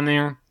probably up on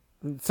there.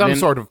 Some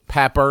sort of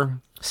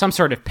pepper. Some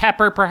sort of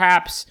pepper,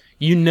 perhaps.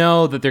 You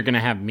know that they're gonna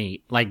have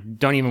meat. Like,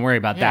 don't even worry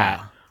about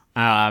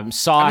that.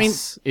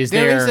 Sauce is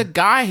there. There is a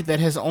guy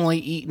that has only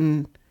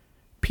eaten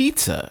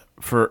pizza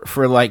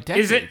for like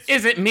decades.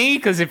 Is it me?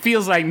 Because it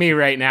feels like me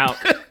right now.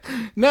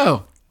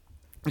 No.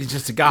 He's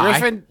just a guy.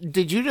 Griffin,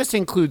 did you just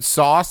include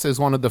sauce as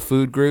one of the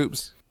food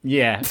groups?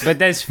 Yeah, but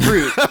that's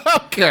fruit.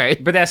 Okay.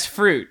 But that's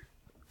fruit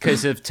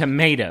because of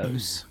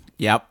tomatoes.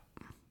 Yep.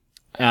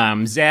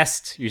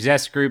 Zest, your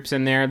zest groups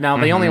in there. Now,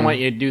 they only want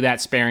you to do that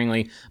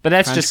sparingly, but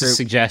that's just a group.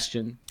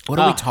 suggestion. What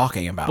are we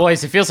talking about?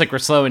 Boys, it feels like we're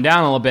slowing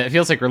down a little bit. It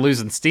feels like we're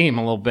losing steam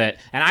a little bit.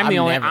 And I'm the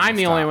only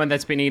stop. one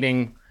that's been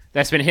hitting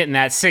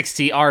that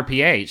 60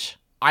 RPH.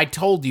 I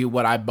told you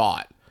what I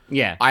bought.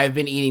 Yeah. I've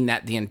been eating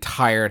that the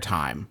entire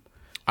time.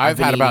 I've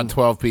had been about eating-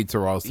 12 pizza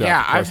rolls.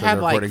 Yeah, throughout the course I've of the had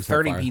like recording so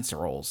 30 far. pizza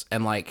rolls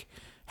and like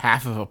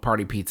half of a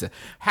party pizza.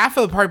 Half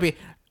of the party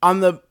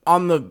on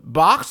the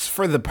box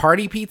for the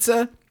party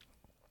pizza,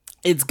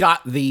 it's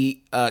got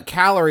the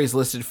calories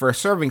listed for a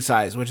serving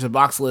size, which the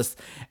box lists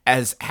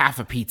as half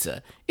a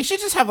pizza. It should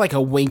just have like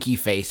a winky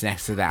face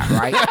next to that,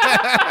 right?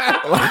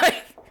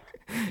 Like,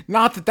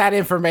 not that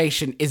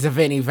information is of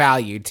any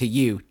value to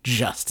you,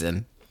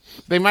 Justin.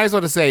 They might as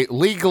well just say,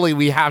 legally,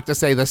 we have to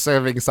say the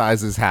serving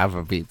size is half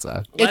a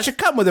pizza. It should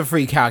come with a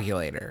free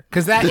calculator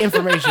because that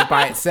information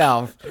by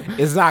itself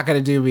is not going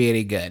to do me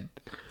any good.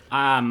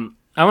 I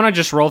want to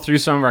just roll through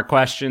some of our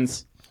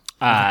questions.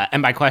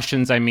 And by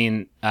questions, I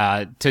mean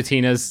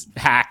Totino's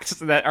hacks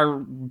that our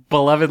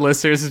beloved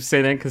listeners have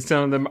sent in, because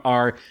some of them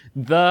are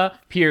the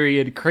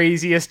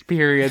craziest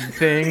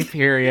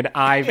thing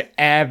I've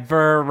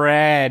ever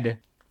read.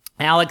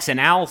 Alex and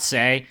Al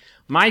say,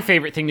 My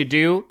favorite thing to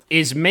do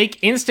is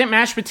make instant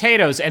mashed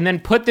potatoes and then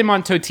put them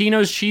on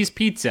Totino's cheese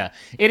pizza.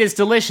 It is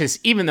delicious,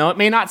 even though it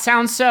may not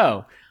sound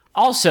so.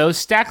 Also,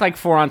 stack like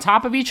 4 on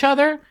top of each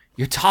other.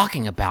 You're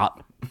talking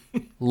about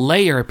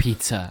layer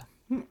pizza.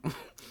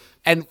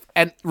 And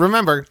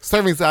remember,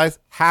 serving size,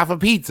 half a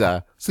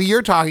pizza. So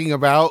you're talking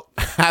about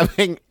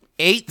having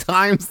 8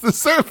 times the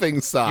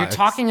serving size. You're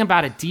talking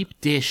about a deep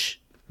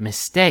dish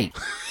mistake.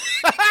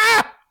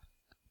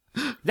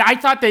 I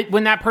thought that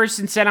when that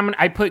person said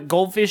I put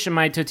goldfish in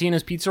my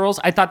Totino's pizza rolls,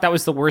 I thought that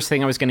was the worst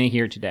thing I was going to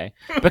hear today.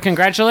 But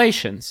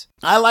congratulations.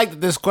 I like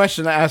this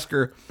question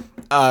asker.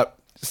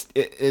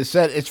 It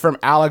said it's from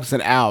Alex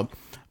and Al.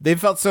 They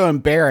felt so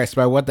embarrassed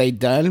by what they'd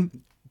done,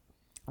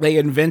 they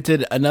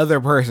invented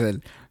another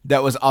person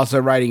that was also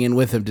writing in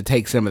with them to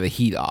take some of the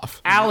heat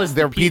off. Al is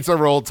Their pizza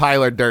roll,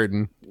 Tyler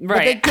Durden. But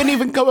they couldn't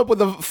even come up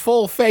with a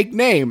full fake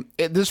name.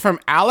 This is from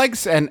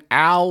Alex and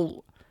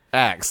Al.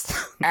 X.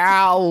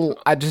 Al.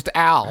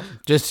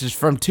 Just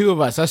from 2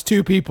 of us. Us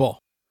 2 people.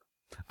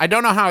 I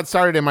don't know how it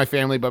started in my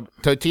family, but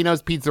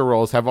Totino's pizza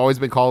rolls have always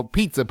been called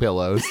pizza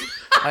pillows.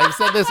 I've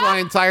said this my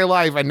entire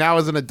life, and now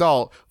as an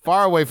adult,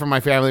 far away from my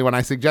family, when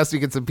I suggest we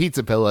get some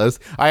pizza pillows,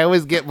 I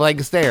always get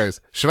blank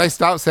stares. Should I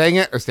stop saying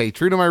it or stay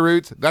true to my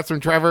roots? That's from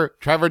Trevor.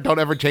 Trevor, don't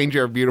ever change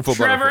your beautiful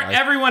Trevor, butterfly.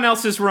 everyone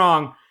else is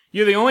wrong.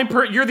 You're the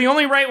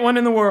only right one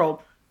in the world.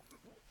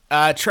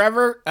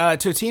 Trevor,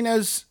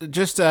 Totino's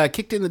just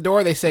kicked in the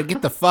door. They said,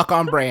 get the fuck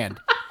on brand.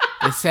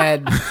 They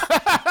said,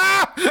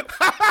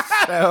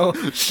 so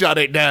Shut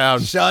it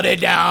down. shut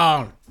it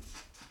down.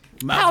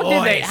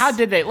 How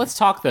did they? Let's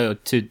talk though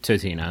to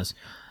Totino's.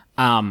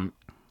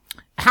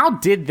 How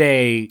did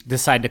they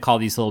decide to call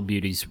these little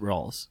beauties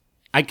rolls?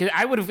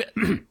 I would have.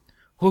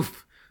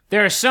 Oof.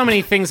 There are so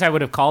many things I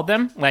would have called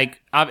them.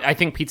 Like I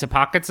think Pizza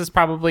Pockets is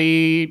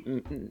probably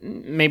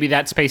maybe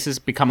that space has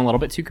become a little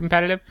bit too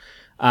competitive.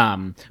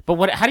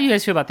 But how do you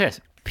guys feel about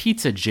this?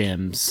 Pizza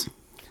gyms.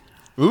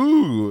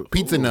 Ooh,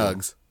 pizza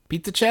nugs.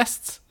 Pizza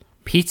chests?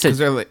 Pizza. 'Cause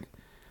they're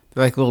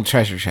like little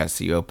treasure chests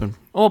that you open.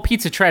 Well,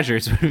 pizza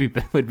treasures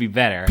would be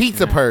better.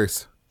 Pizza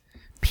purse.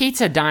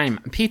 Pizza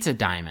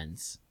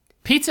diamonds.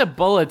 Pizza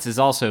bullets is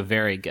also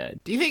very good.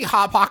 Do you think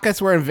Hot Pockets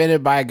were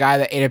invented by a guy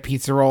that ate a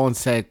pizza roll and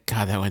said,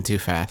 God, that went too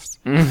fast?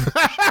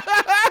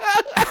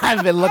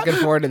 I've been looking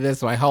forward to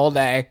this my whole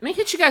day. Let me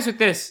hit you guys with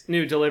this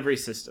new delivery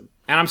system.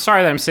 And I'm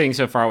sorry that I'm sitting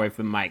so far away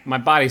from the mic. My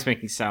body's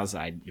making sounds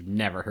that I've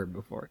never heard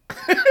before.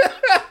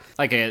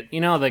 Like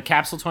the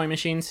capsule toy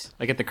machines,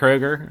 like at the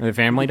Kroger or the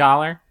Family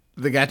Dollar.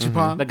 The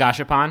gachapon? The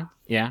gashapon,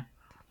 yeah.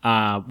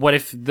 What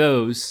if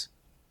those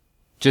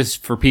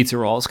just for pizza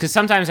rolls? Because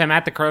sometimes I'm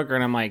at the Kroger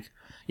and I'm like,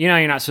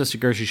 you're not supposed to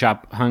grocery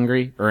shop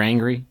hungry or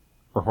angry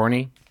or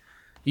horny.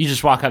 You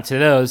just walk up to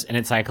those and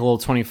it's like a little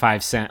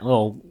 25-cent,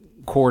 little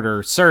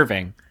quarter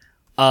serving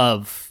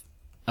of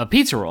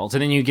pizza rolls,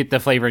 and then you get the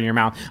flavor in your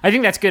mouth. I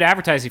think that's good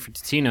advertising for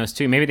Totino's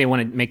too. Maybe they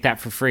want to make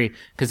that for free,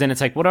 because then it's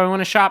like, what do I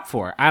want to shop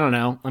for? I don't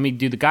know. Let me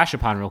do the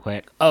gashapon real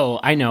quick. Oh,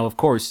 I know. Of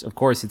course,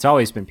 it's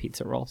always been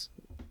pizza rolls.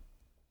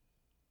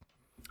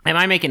 Am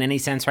I making any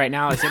sense right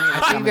now? Is any of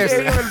I think there's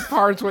even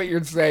parts what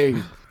you're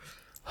saying.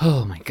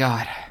 Oh my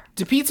god.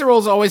 Do pizza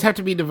rolls always have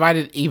to be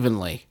divided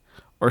evenly?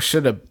 Or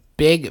should a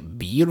big,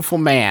 beautiful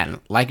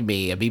man like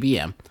me, a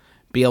BBM,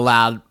 be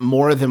allowed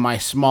more than my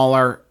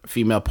smaller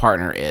female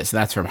partner is?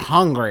 That's from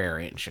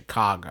Hungry in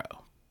Chicago.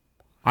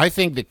 I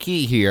think the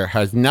key here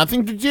has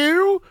nothing to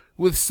do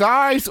with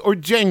size or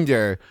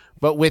gender,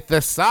 but with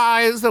the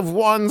size of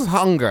one's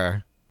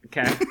hunger.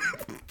 Okay.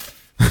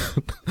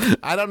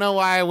 I don't know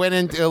why I went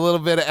into a little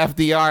bit of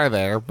FDR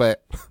there,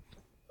 but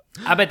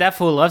I bet that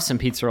fool loves some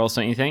pizza rolls,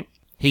 don't you think?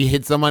 he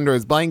hid some under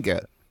his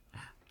blanket.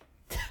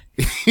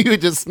 He would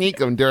just sneak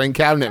them during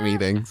cabinet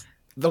meetings.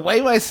 The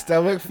way my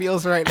stomach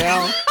feels right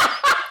now,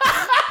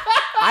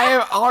 I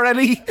have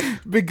already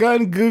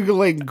begun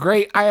Googling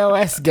great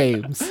iOS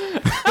games.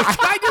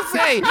 I just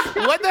say,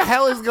 what the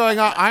hell is going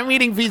on? I'm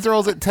eating pizza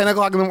rolls at 10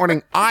 o'clock in the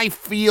morning. I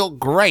feel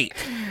great.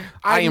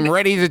 I am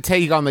ready to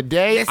take on the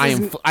day. I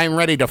am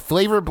ready to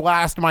flavor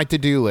blast my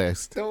to-do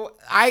list. So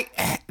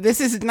this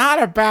is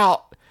not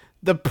about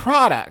the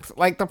product.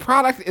 Like, the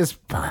product is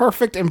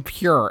perfect and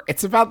pure.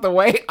 It's about the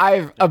way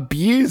I've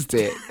abused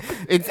it.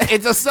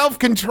 It's a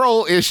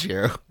self-control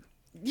issue.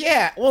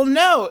 Yeah, well,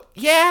 no.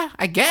 Yeah,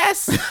 I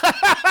guess.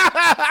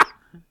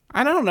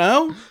 I don't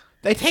know.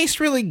 They taste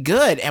really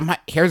good. And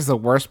here's the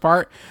worst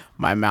part.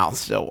 My mouth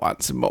still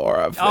wants more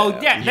of them. Oh,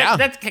 yeah.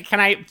 That's, can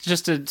I,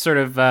 just to sort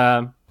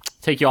of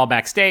take you all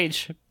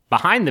backstage,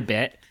 behind the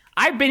bit,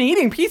 I've been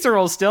eating pizza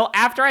rolls still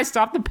after I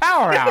stopped the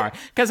power hour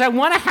because I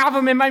want to have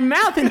them in my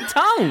mouth and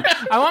tongue.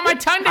 I want my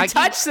tongue to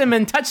touch them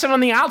and touch them on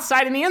the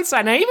outside and the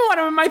inside. And I even want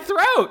them in my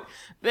throat.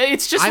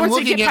 It's just I'm once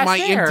looking they get at past my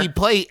there. empty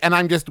plate and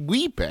I'm just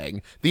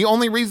weeping. The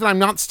only reason I'm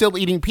not still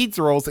eating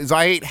pizza rolls is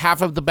I ate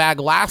half of the bag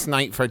last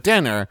night for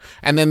dinner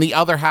and then the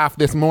other half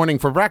this morning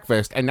for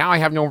breakfast, and now I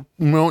have no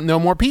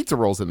more pizza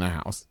rolls in the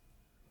house.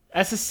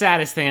 That's the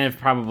saddest thing I've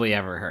probably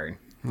ever heard.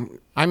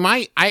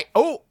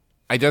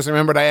 I just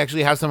remembered I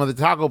actually have some of the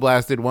Taco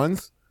Blasted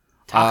ones.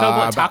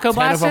 Taco about 10 of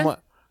Blasted? them.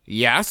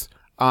 Yes.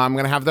 I'm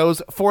going to have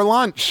those for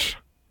lunch.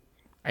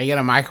 Are you going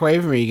to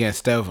microwave them or are you going to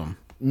stove them?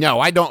 No,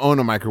 I don't own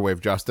a microwave,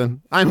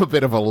 Justin. I'm a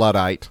bit of a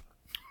Luddite.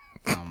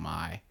 Oh,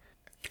 my.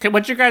 Okay,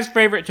 what's your guys'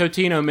 favorite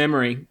Totino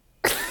memory?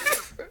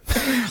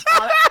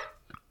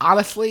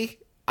 Honestly,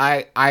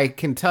 I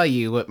can tell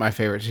you what my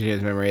favorite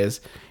Totino's memory is.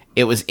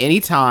 It was any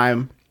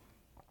time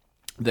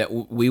that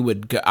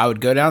I would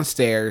go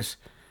downstairs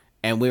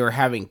and we were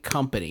having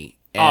company.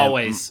 And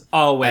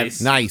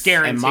Always. Nice.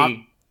 Guarantee. And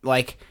Mom,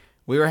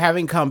 we were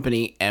having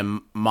company,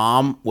 and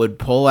Mom would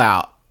pull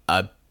out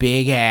a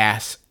big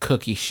ass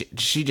cookie.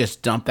 She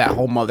just dumped that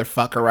whole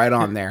motherfucker right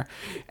on there,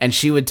 and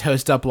she would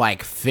toast up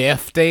like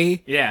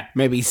 50,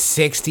 maybe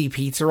 60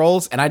 pizza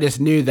rolls. And I just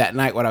knew that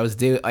night what I was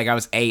doing. Like I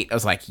was 8. I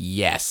was like,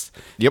 yes,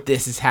 Yep.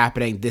 this is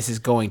happening. This is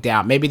going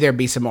down. Maybe there'd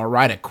be some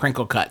more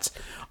crinkle cuts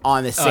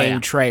on the same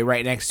tray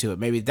right next to it.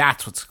 Maybe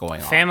that's what's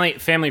going on.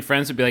 Family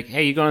friends would be like,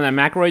 hey, you going to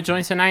that McElroy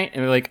joint tonight?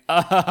 And we're like,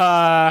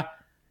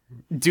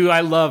 do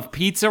I love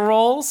pizza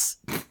rolls?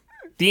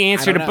 The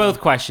answer to both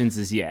questions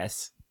is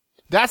yes.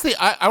 That's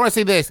I want to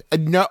say this.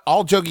 No,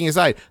 all joking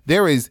aside,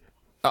 there is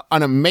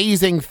an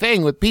amazing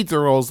thing with pizza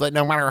rolls that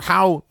no matter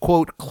how,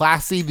 quote,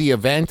 classy the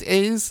event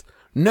is,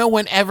 no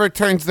one ever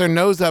turns their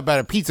nose up at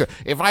a pizza.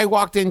 If I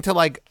walked into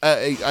like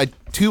a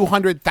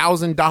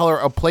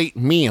 $200,000 a plate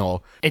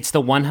meal, It's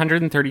the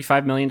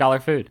 $135 million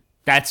food.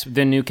 That's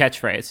the new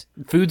catchphrase.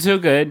 Food's so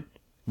good,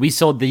 we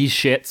sold these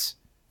shits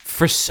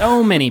for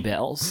so many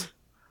bills.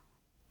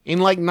 in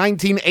like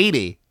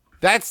 1980,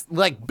 that's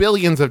like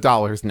billions of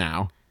dollars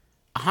now.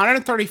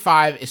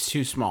 135 is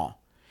too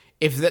small.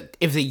 If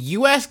the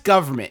U.S.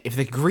 government, if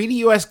the greedy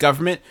U.S.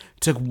 government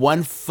took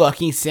 1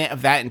 fucking cent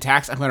of that in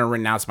tax, I'm going to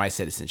renounce my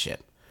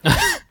citizenship.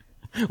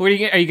 Are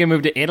you going to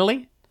move to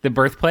Italy, the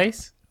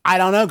birthplace? I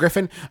don't know,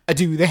 Griffin.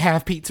 Do they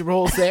have pizza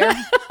rolls there?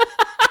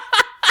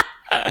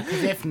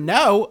 If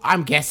no,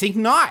 I'm guessing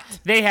not.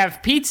 They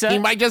have pizza He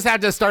might just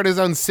have to start his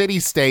own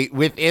city-state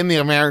within the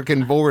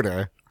American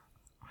border.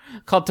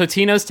 called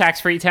Totino's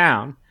Tax-Free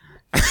Town.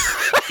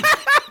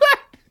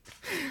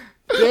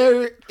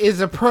 There is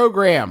a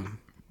program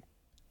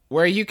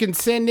where you can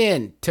send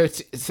in.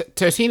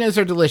 Totinos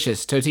are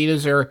delicious.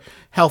 Totinos are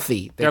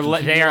healthy. They are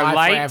light.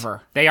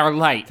 Forever. They are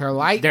light. They're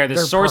light. They're the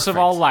They're source of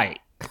perfect. all light.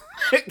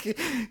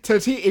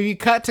 If you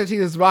cut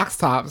Totino's box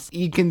tops,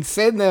 you can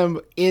send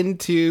them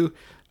into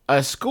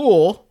a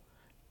school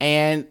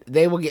and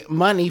they will get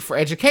money for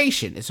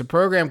education. It's a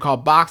program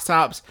called Box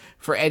Tops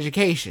for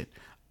Education.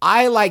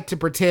 I like to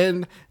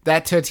pretend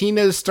that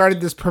Totino's started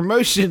this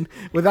promotion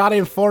without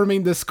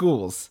informing the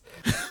schools.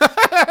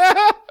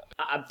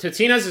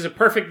 Totino's is a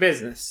perfect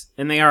business,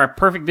 and they are a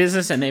perfect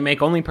business, and they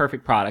make only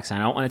perfect products. I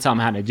don't want to tell them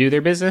how to do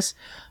their business,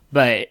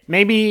 but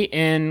maybe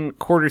in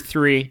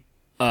Q3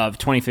 of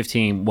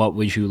 2015, what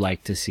would you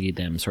like to see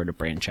them sort of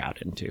branch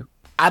out into?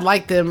 I'd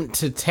like them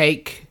to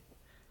take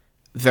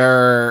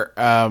their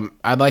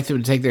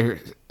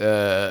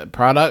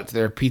product,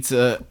 their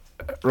pizza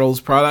rolls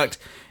product,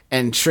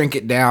 and shrink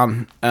it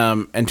down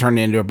and turn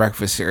it into a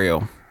breakfast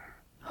cereal.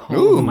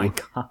 Oh my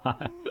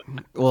god!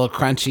 A little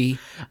crunchy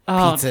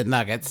pizza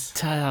nuggets.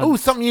 Ooh,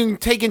 something you can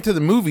take into the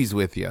movies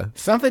with you.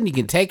 Something you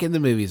can take in the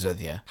movies with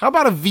you. How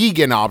about a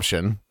vegan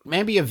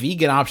Maybe a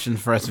vegan option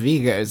for us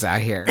Vigos out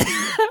here.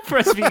 For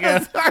us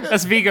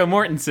Viggo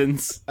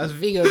Mortensens. Us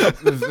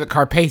Vigos, the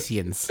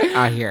Carpathians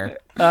out here.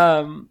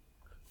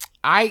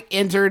 I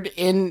entered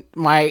in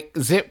my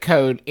zip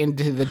code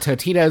into the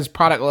Totino's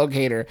product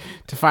locator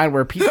to find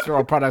where pizza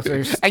roll products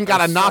are and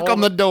got a knock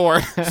on the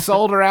door.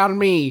 sold around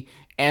me,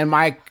 and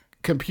my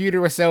computer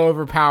was so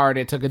overpowered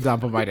it took a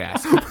dump on my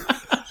desk.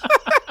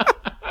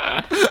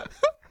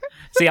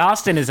 See,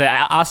 Austin is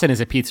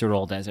a pizza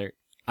roll desert.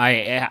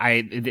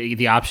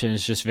 The option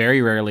is just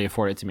very rarely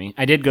afforded to me.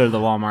 I did go to the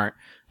Walmart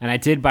and I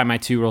did buy my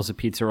 2 bags of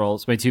pizza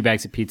rolls.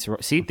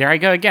 See, there I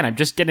go again. I'm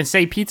just gonna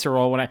say pizza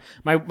roll when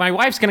my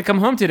wife's gonna come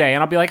home today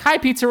and I'll be like, "Hi,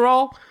 pizza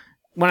roll."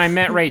 When I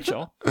met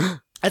Rachel,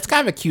 That's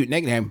kind of a cute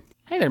nickname.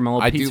 hey there, my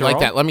little I pizza do like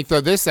roll. that. Let me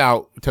throw this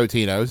out,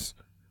 Totino's.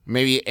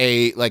 Maybe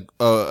a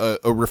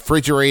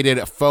refrigerated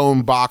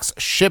foam box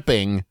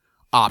shipping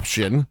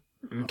option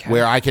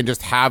where I can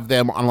just have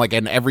them on like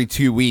an every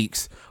 2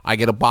 weeks. I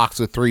get a box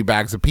with 3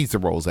 bags of pizza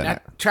rolls in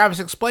it. Travis,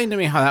 explain to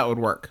me how that would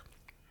work.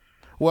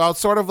 Well, it's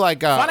sort of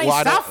like Funny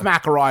stuff,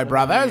 McElroy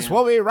Brothers.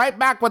 We'll be right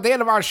back with the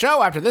end of our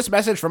show after this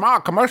message from our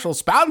commercial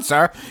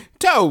sponsor,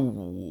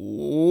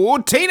 Totino's.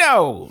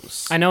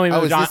 I know we Oh,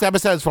 moved is on. this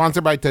episode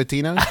sponsored by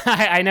Totino's?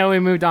 I know we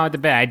moved on with the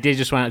bed. I did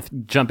just want to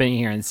jump in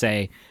here and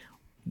say,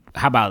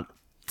 how about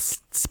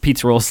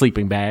pizza roll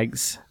sleeping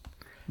bags?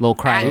 Little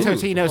cryo, At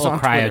Totino's little on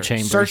cryo Twitter.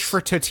 chambers. Search for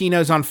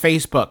Totino's on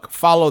Facebook.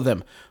 Follow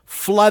them.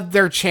 Flood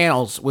their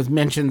channels with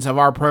mentions of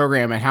our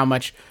program and how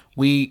much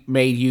we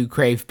made you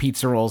crave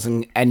pizza rolls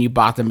and you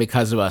bought them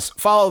because of us.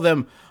 Follow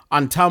them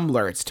on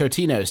Tumblr. It's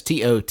Totinos,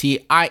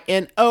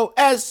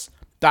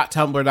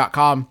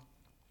 TOTINOS.tumblr.com.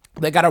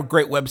 They got a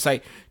great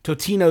website,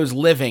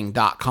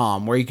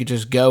 TotinosLiving.com, where you could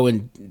just go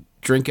and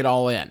drink it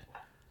all in.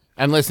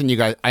 And listen, you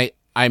guys,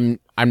 I'm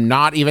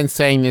not even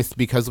saying this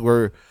because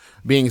we're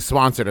being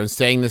sponsored. I'm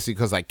saying this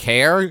because I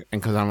care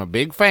and because I'm a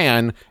big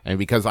fan and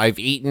because I've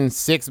eaten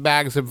 6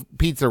 bags of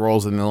pizza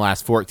rolls in the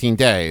last 14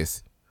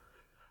 days.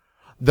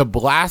 The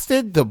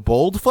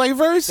bold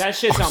flavors That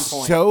shit's are on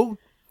point. so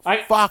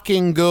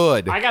fucking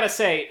good. I gotta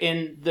say,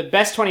 in the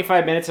best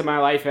 25 minutes of my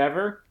life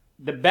ever,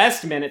 the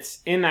best minutes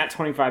in that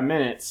 25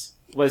 minutes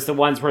was the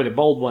ones where the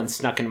bold ones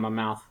snuck into my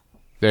mouth.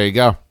 There you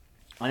go.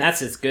 And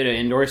that's as good an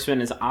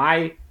endorsement as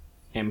I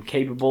am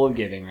capable of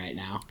giving right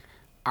now.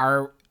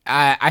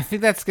 I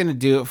think that's gonna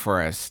do it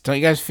for us. Don't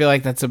you guys feel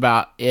like that's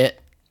about it?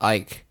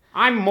 Like,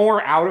 I'm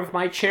more out of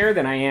my chair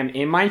than I am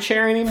in my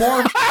chair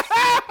anymore.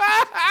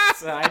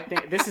 So I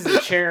think this is a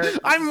chair.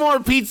 I'm more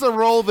pizza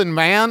roll than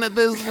man at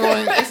this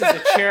point. This is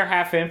a chair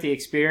half empty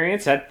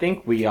experience. I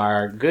think we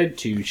are good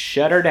to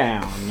shut her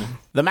down.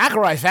 the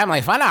McElroy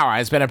Family Fun Hour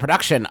has been a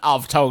production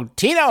of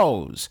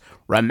Totino's.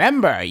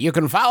 Remember, you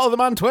can follow them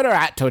on Twitter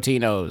at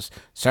Totino's.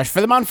 Search for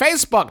them on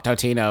Facebook,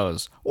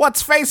 Totino's.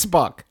 What's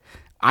Facebook?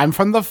 I'm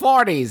from the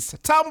 40s.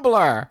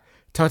 Tumblr.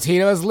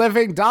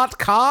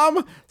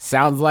 TotinosLiving.com?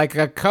 Sounds like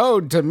a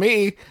code to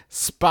me.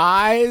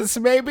 Spies,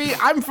 maybe?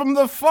 I'm from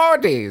the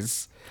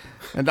 40s.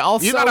 And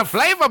also, You gotta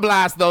flavor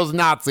blast those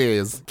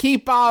Nazis.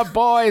 keep our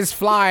boys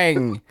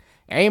flying.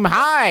 Aim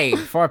high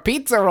for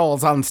pizza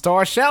rolls on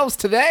store shelves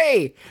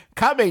today.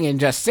 Coming in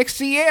just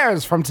 60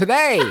 years from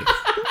today.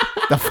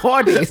 The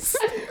 40s.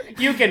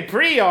 You can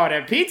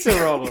pre-order pizza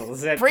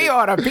rolls.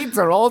 Pre-order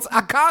pizza rolls,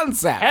 a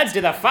concept. Head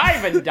to the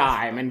Five and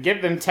Dime and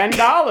give them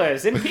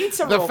 $10 in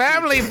pizza The rolls.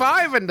 family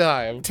 5 and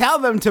dime. Tell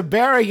them to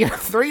bury your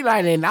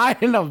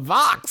 $3.99 in a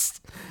box.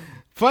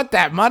 Put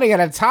that money in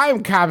a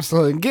time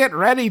capsule and get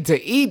ready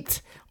to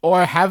eat,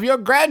 or have your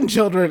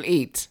grandchildren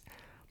eat.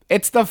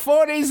 It's the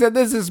 40s, and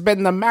this has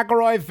been the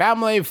McElroy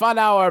Family Fun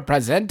Hour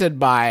presented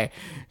by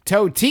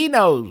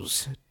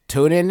Totino's.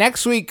 Tune in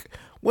next week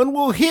when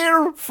we'll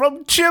hear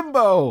from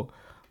Chimbo,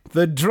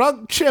 the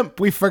drunk chimp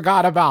we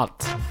forgot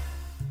about.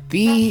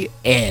 The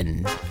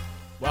end.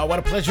 Well, what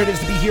a pleasure it is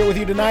to be here with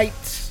you tonight.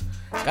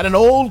 Got an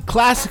old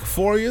classic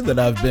for you that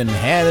I've been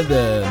handed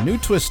a new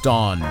twist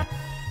on.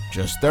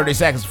 Just 30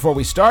 seconds before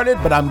we started,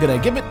 but I'm going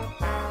to give it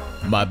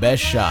my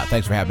best shot.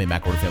 Thanks for having me,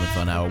 McElroy Family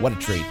Fun Hour. What a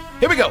treat.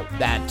 Here we go.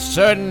 That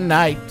certain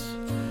night,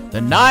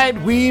 the night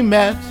we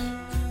met,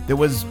 there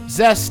was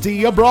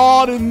zesty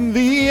abroad in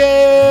the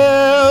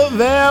air.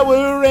 There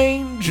were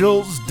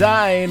angels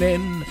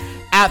dining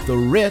at the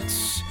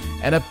Ritz,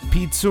 and a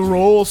pizza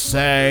roll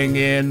sang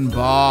in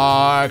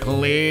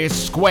Barclay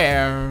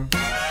Square.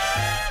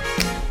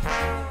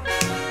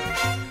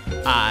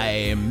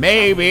 I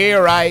may be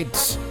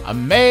right, I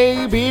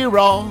may be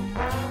wrong,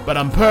 but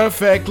I'm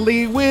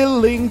perfectly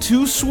willing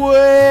to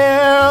swear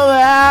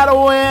that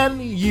when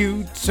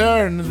you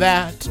turn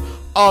that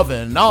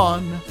oven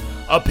on,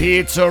 a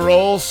pizza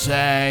roll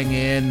sang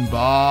in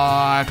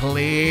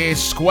Barclay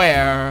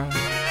Square.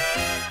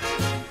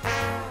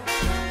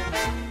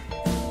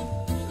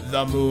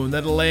 The moon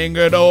that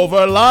lingered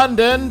over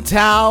London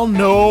town,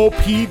 no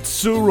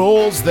pizza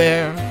rolls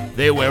there,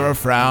 they wear a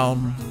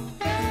frown.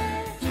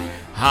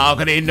 How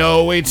could he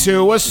know we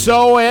two were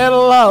so in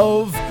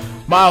love?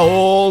 My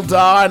whole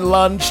darn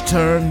lunch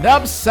turned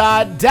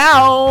upside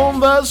down.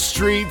 The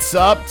streets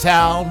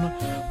uptown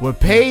were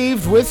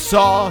paved with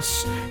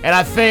sauce, and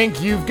I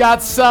think you've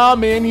got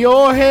some in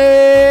your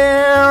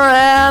hair.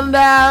 And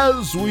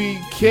as we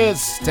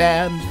kissed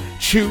and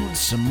chewed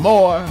some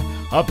more,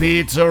 a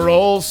pizza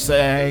roll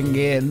sang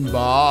in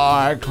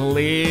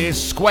Barclay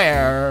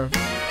Square.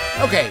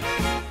 Okay,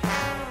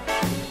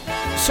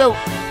 so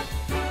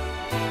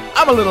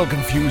I'm a little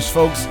confused,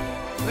 folks.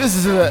 This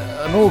is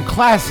an old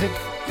classic,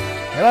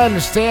 and I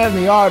understand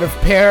the art of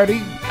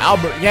parody.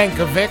 Albert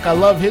Yankovic, I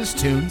love his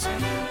tunes.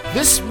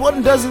 This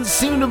one doesn't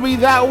seem to be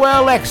that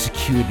well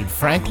executed,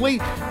 frankly.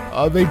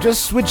 They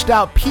just switched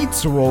out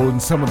pizza roll in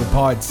some of the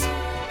parts,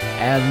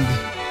 and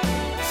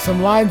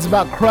some lines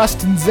about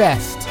crust and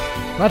zest.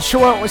 Not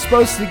sure what we're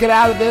supposed to get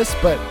out of this,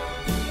 but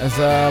as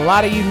a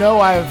lot of you know,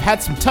 I've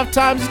had some tough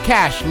times with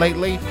cash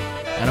lately,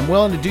 and I'm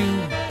willing to do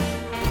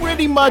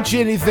pretty much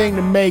anything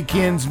to make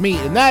ends meet,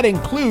 and that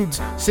includes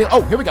here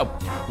we go.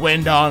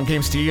 When dawn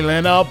came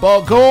stealing up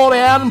all gold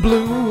and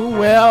blue,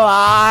 well,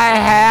 I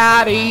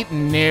had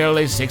eaten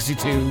nearly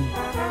 62.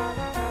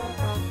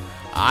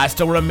 I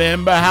still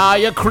remember how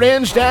you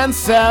cringed and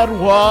said,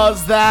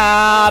 was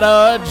that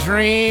a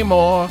dream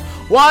or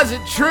was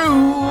it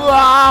true?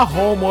 Our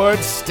homeward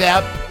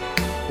step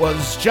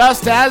was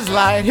just as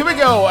light. Here we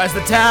go, as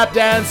the tap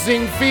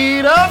dancing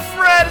feet of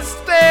Fred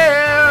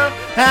Astaire,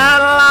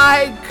 and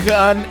like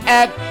an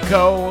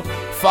echo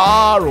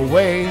far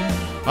away,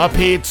 a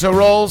pizza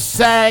roll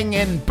sang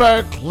in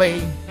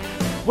Berkeley.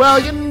 Well,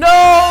 you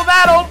know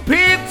that old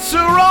pizza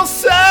roll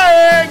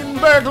sang in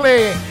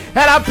Berkeley,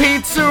 and a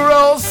pizza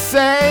roll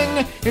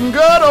sang in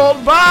good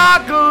old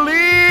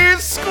Barclay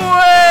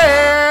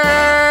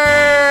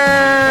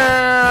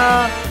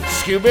Square.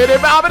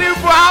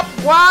 Scooby-Doo-Bobbity-Bop,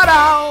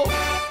 wow.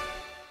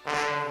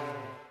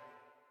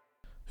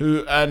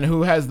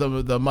 Who has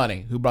the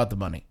money? Who brought the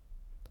money?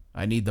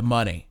 I need the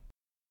money.